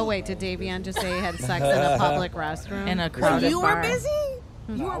 Oh wait, did Davian just say he had sex in a public restroom? In a When crowded you were bar. busy?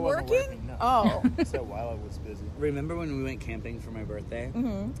 No, You I were wasn't working? no. Oh. I said while I was busy. Remember when we went camping for my birthday?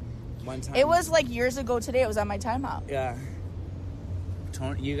 Mhm. One time It was like years ago today. It was on my timeout. yeah.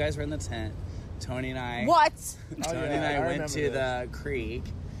 Tony, you guys were in the tent. Tony and I. What? Tony Oh, yeah, and I went remember to this. the creek,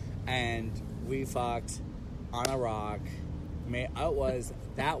 and we fucked on a rock.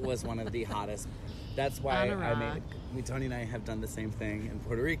 That was one of the hottest. That's why On a I made. rock. Tony and I have done the same thing in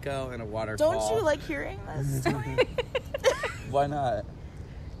Puerto Rico in a waterfall. Don't you like hearing this, Tony? Why not?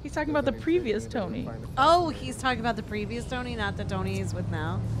 He's talking about the previous Tony. Oh, he's talking about the previous Tony, not the Tony he's with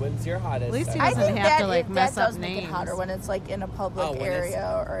now. When's your hottest? At least he I doesn't think have that, to like that mess does up make names. it hotter when it's like in a public Oh, when it's-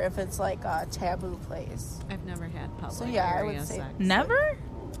 area or if it's like a taboo place. I've never had public So, yeah, I would area say- sex. Never?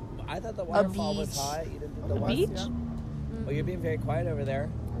 I thought the waterfall was beach. hot. You didn't think the A was? beach? Yeah. Well, you're being very quiet over there.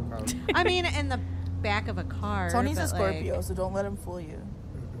 I mean, in the back of a car. Tony's a but, Scorpio, like, so don't let him fool you.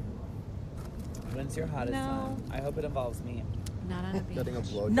 When's your hottest No. one? I hope it involves me. not on a beach. Getting a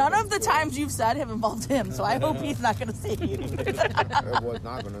blowjob None in of the school. times you've said have involved him, so I hope he's not going to say you. It was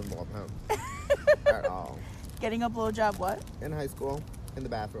not going to involve him at all. Getting a blowjob, what? In high school, in the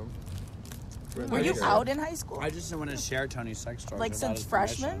bathroom. We're in Were high you school. out in high school? I just didn't want to share Tony's sex story. Like without since his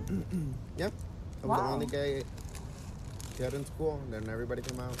freshman? permission. Yep. I was the Wow. only gay kid in school, and then everybody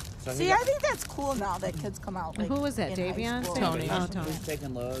came out. So See, I think that's cool now that kids come out. Like, Who was that, in high Davion? school. Tony. Oh, Tony. He's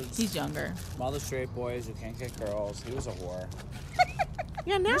taking loads. He's younger. From all the straight boys who can't get girls. He was a whore.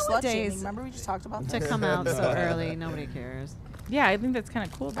 Yeah, You're slut shaming. nowadays Remember we just talked about to that? come out so early, nobody cares. Yeah, I think that's kind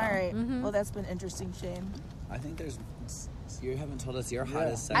of cool though. All right. Mhm. Well, that's been interesting, Shane. I think there's. You haven't told us your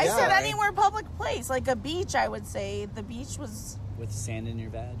hottest sex I Yeah. said anywhere public place, like a beach. I would say the beach was with sand in your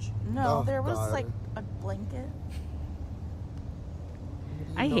vag. no. Oh, there was God. like a blanket,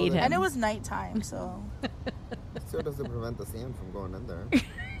 I hate him. and it was nighttime. So Still doesn't prevent the sand from going in there.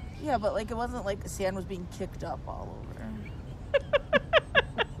 yeah, but like it wasn't like the sand was being kicked up all over.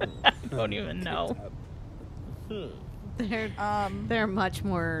 I don't even know. They're much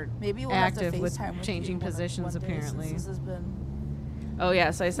more Maybe we'll have active to with FaceTime with changing you one positions day, since apparently. This has been Oh yeah,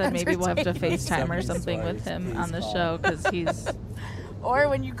 so I said maybe we'll have to Entertaining. FaceTime or Somebody's something with wife, him please on the call. show because he's. or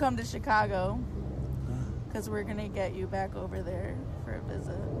when you come to Chicago, because we're gonna get you back over there for a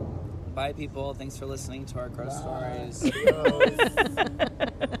visit. Bye, people. Thanks for listening to our gross stories.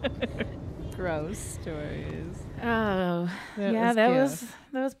 Gross stories. Oh That yeah, was that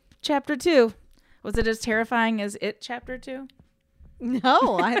cute. was chapter 2. Was it as terrifying as It chapter 2?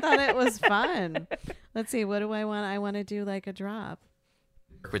 No, I thought it was fun. Let's see, what do I want? I want to do like a drop.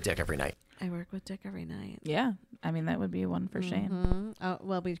 Work with Dick every night. I work with Dick every night. Yeah, I mean that would be one for Shane. Mhm. Oh,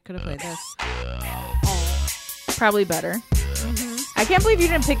 well, we could have played this. Probably better. I can't believe you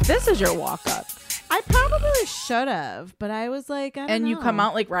didn't pick this as your walk up. I probably should have, but I was like, I don't And know. you come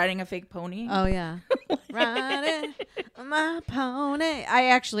out like riding a fake pony. Oh yeah, riding my pony.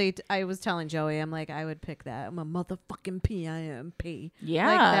 I was telling Joey, I'm like, I would pick that. I'm a motherfucking PIMP. Yeah,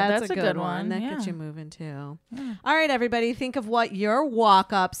 like, that's a good one. That Yeah. gets you moving too. All right, everybody, think of what your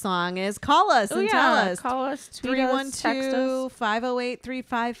walk up song is. Call us and tell us. Call us, tweet us, text us.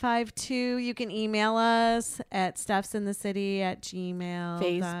 312-508-3552. You can email us at stuffsinthecity@gmail.com.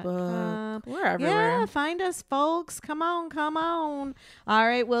 Facebook. We're everywhere. Yeah, find us, folks. Come on. All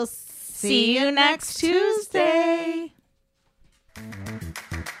right, we'll See you next Tuesday.